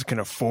bands can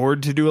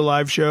afford to do a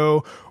live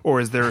show?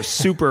 Or is there a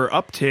super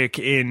uptick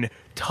in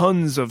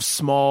tons of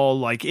small,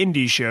 like,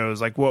 indie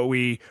shows? Like what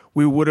we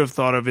would have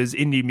thought of as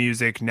indie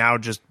music now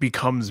just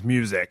becomes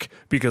music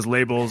because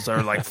labels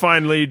are like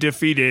finally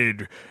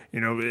defeated.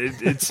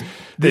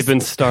 They've been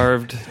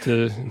starved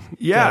to.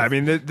 Yeah, I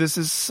mean, this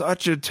is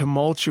such a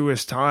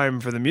tumultuous time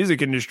for the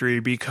music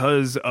industry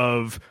because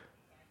of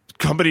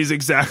companies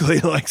exactly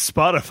like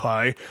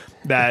Spotify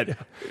that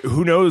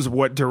who knows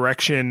what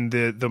direction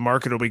the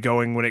market will be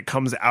going when it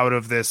comes out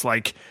of this,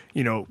 like,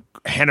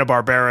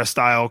 Hanna-Barbera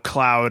style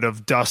cloud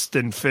of dust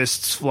and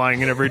fists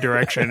flying in every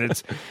direction.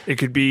 It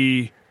could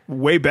be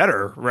way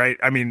better, right?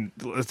 I mean,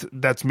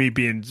 that's me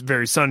being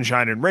very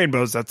sunshine and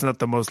rainbows. That's not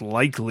the most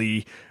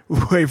likely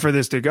way for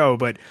this to go,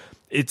 but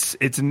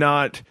it's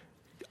not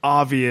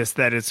obvious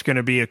that it's going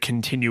to be a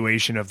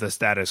continuation of the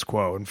status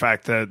quo. In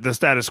fact, the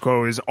status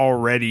quo is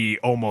already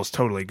almost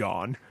totally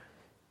gone.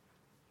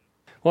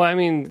 Well, I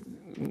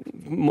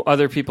mean,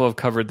 other people have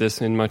covered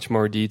this in much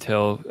more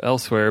detail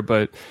elsewhere,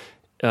 but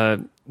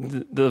the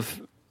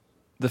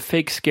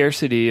fake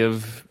scarcity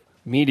of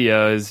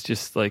media is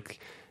just like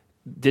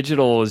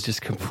digital is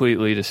just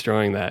completely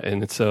destroying that,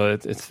 and it's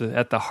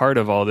at the heart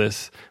of all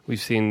this.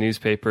 We've seen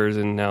newspapers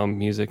and now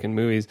music and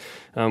movies.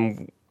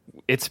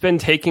 It's been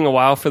taking a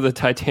while for the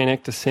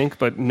Titanic to sink,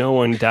 but no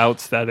one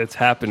doubts that it's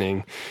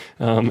happening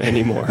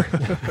anymore.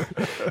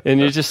 And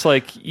you're just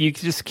like, you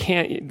just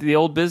can't, the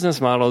old business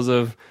models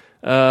of,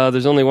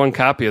 there's only one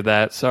copy of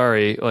that,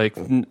 sorry. Like,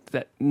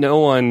 that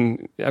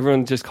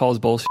everyone just calls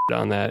bullshit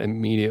on that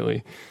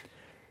immediately.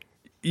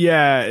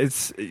 Yeah,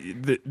 it's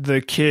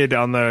the kid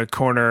on the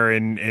corner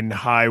in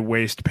high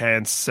waist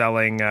pants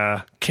selling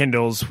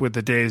Kindles with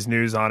the day's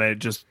news on it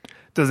just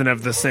doesn't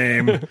have the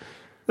same...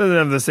 Doesn't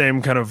have the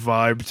same kind of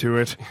vibe to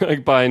it.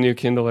 Like buy a new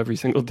Kindle every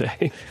single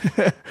day.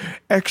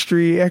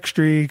 Extra,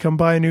 come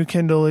buy a new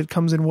Kindle. It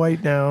comes in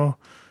white now.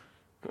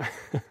 All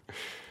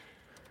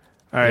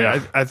right,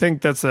 yeah. I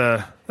think that's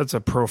a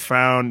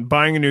profound.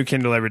 Buying a new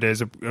Kindle every day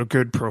is a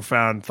good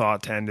profound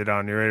thought to end it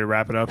on. You ready to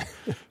wrap it up?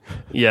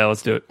 Yeah,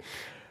 let's do it.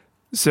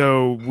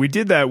 So we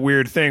did that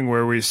weird thing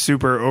where we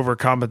super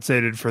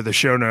overcompensated for the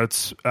show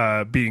notes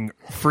being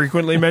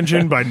frequently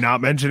mentioned by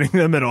not mentioning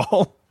them at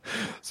all.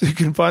 So you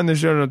can find the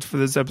show notes for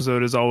this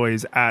episode, as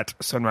always, at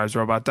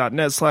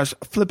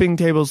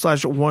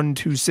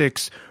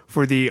sunriserobot.net/flippingtables/126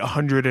 for the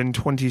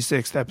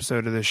 126th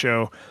episode of the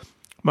show.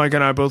 Mike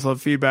and I both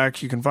love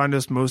feedback. You can find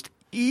us most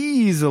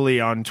easily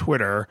on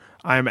Twitter.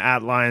 I'm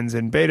at Lions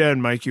in Beta,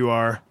 and Mike, you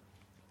are?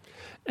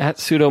 At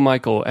Sudo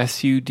Michael,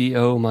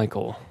 SUDO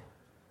Michael.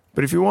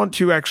 But if you want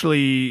to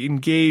actually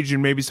engage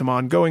in maybe some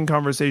ongoing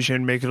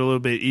conversation, make it a little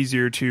bit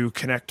easier to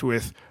connect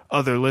with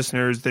other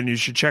listeners, then you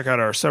should check out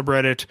our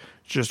subreddit,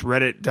 just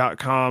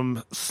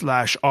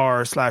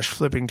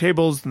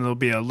reddit.com/r/flippingtables, and there'll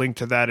be a link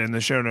to that in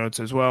the show notes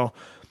as well.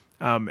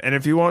 And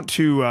if you want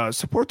to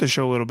support the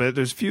show a little bit,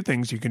 there's a few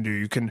things you can do.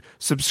 You can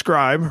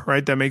subscribe,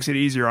 right? That makes it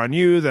easier on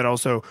you. That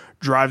also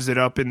drives it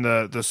up in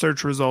the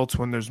search results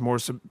when there's more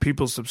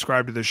people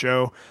subscribe to the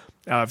show.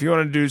 If you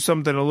want to do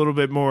something a little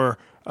bit more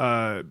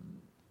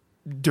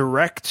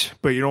direct,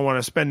 but you don't want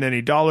to spend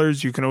any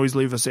dollars, you can always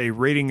leave us a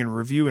rating and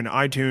review in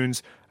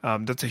iTunes.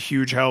 That's a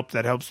huge help.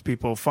 That helps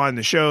people find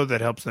the show.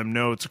 That helps them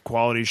know it's a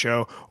quality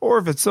show. Or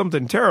if it's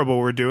something terrible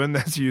we're doing,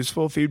 that's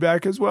useful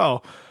feedback as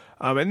well.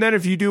 And then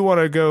if you do want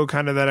to go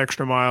kind of that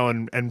extra mile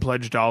and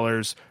pledge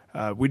dollars,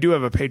 we do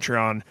have a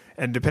Patreon.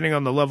 And depending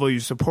on the level you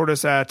support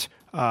us at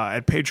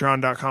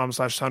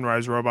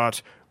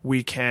patreon.com/sunriserobot,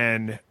 we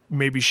can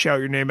maybe shout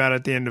your name out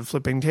at the end of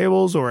Flipping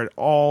Tables or at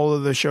all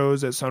of the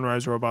shows at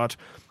Sunrise Robot.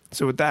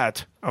 So with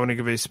that, I want to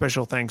give a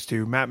special thanks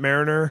to Matt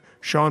Mariner,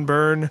 Sean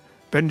Byrne,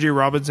 Benji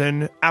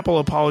Robinson, Apple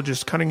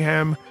Apologist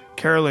Cunningham,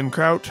 Carolyn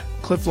Kraut,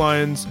 Cliff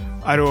Lyons,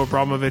 Ido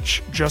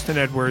Abramovich, Justin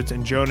Edwards,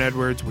 and Joan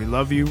Edwards. We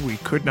love you. We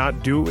could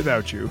not do it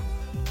without you.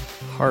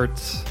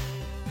 Hearts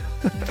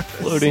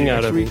floating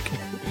out of me.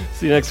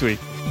 See you next week.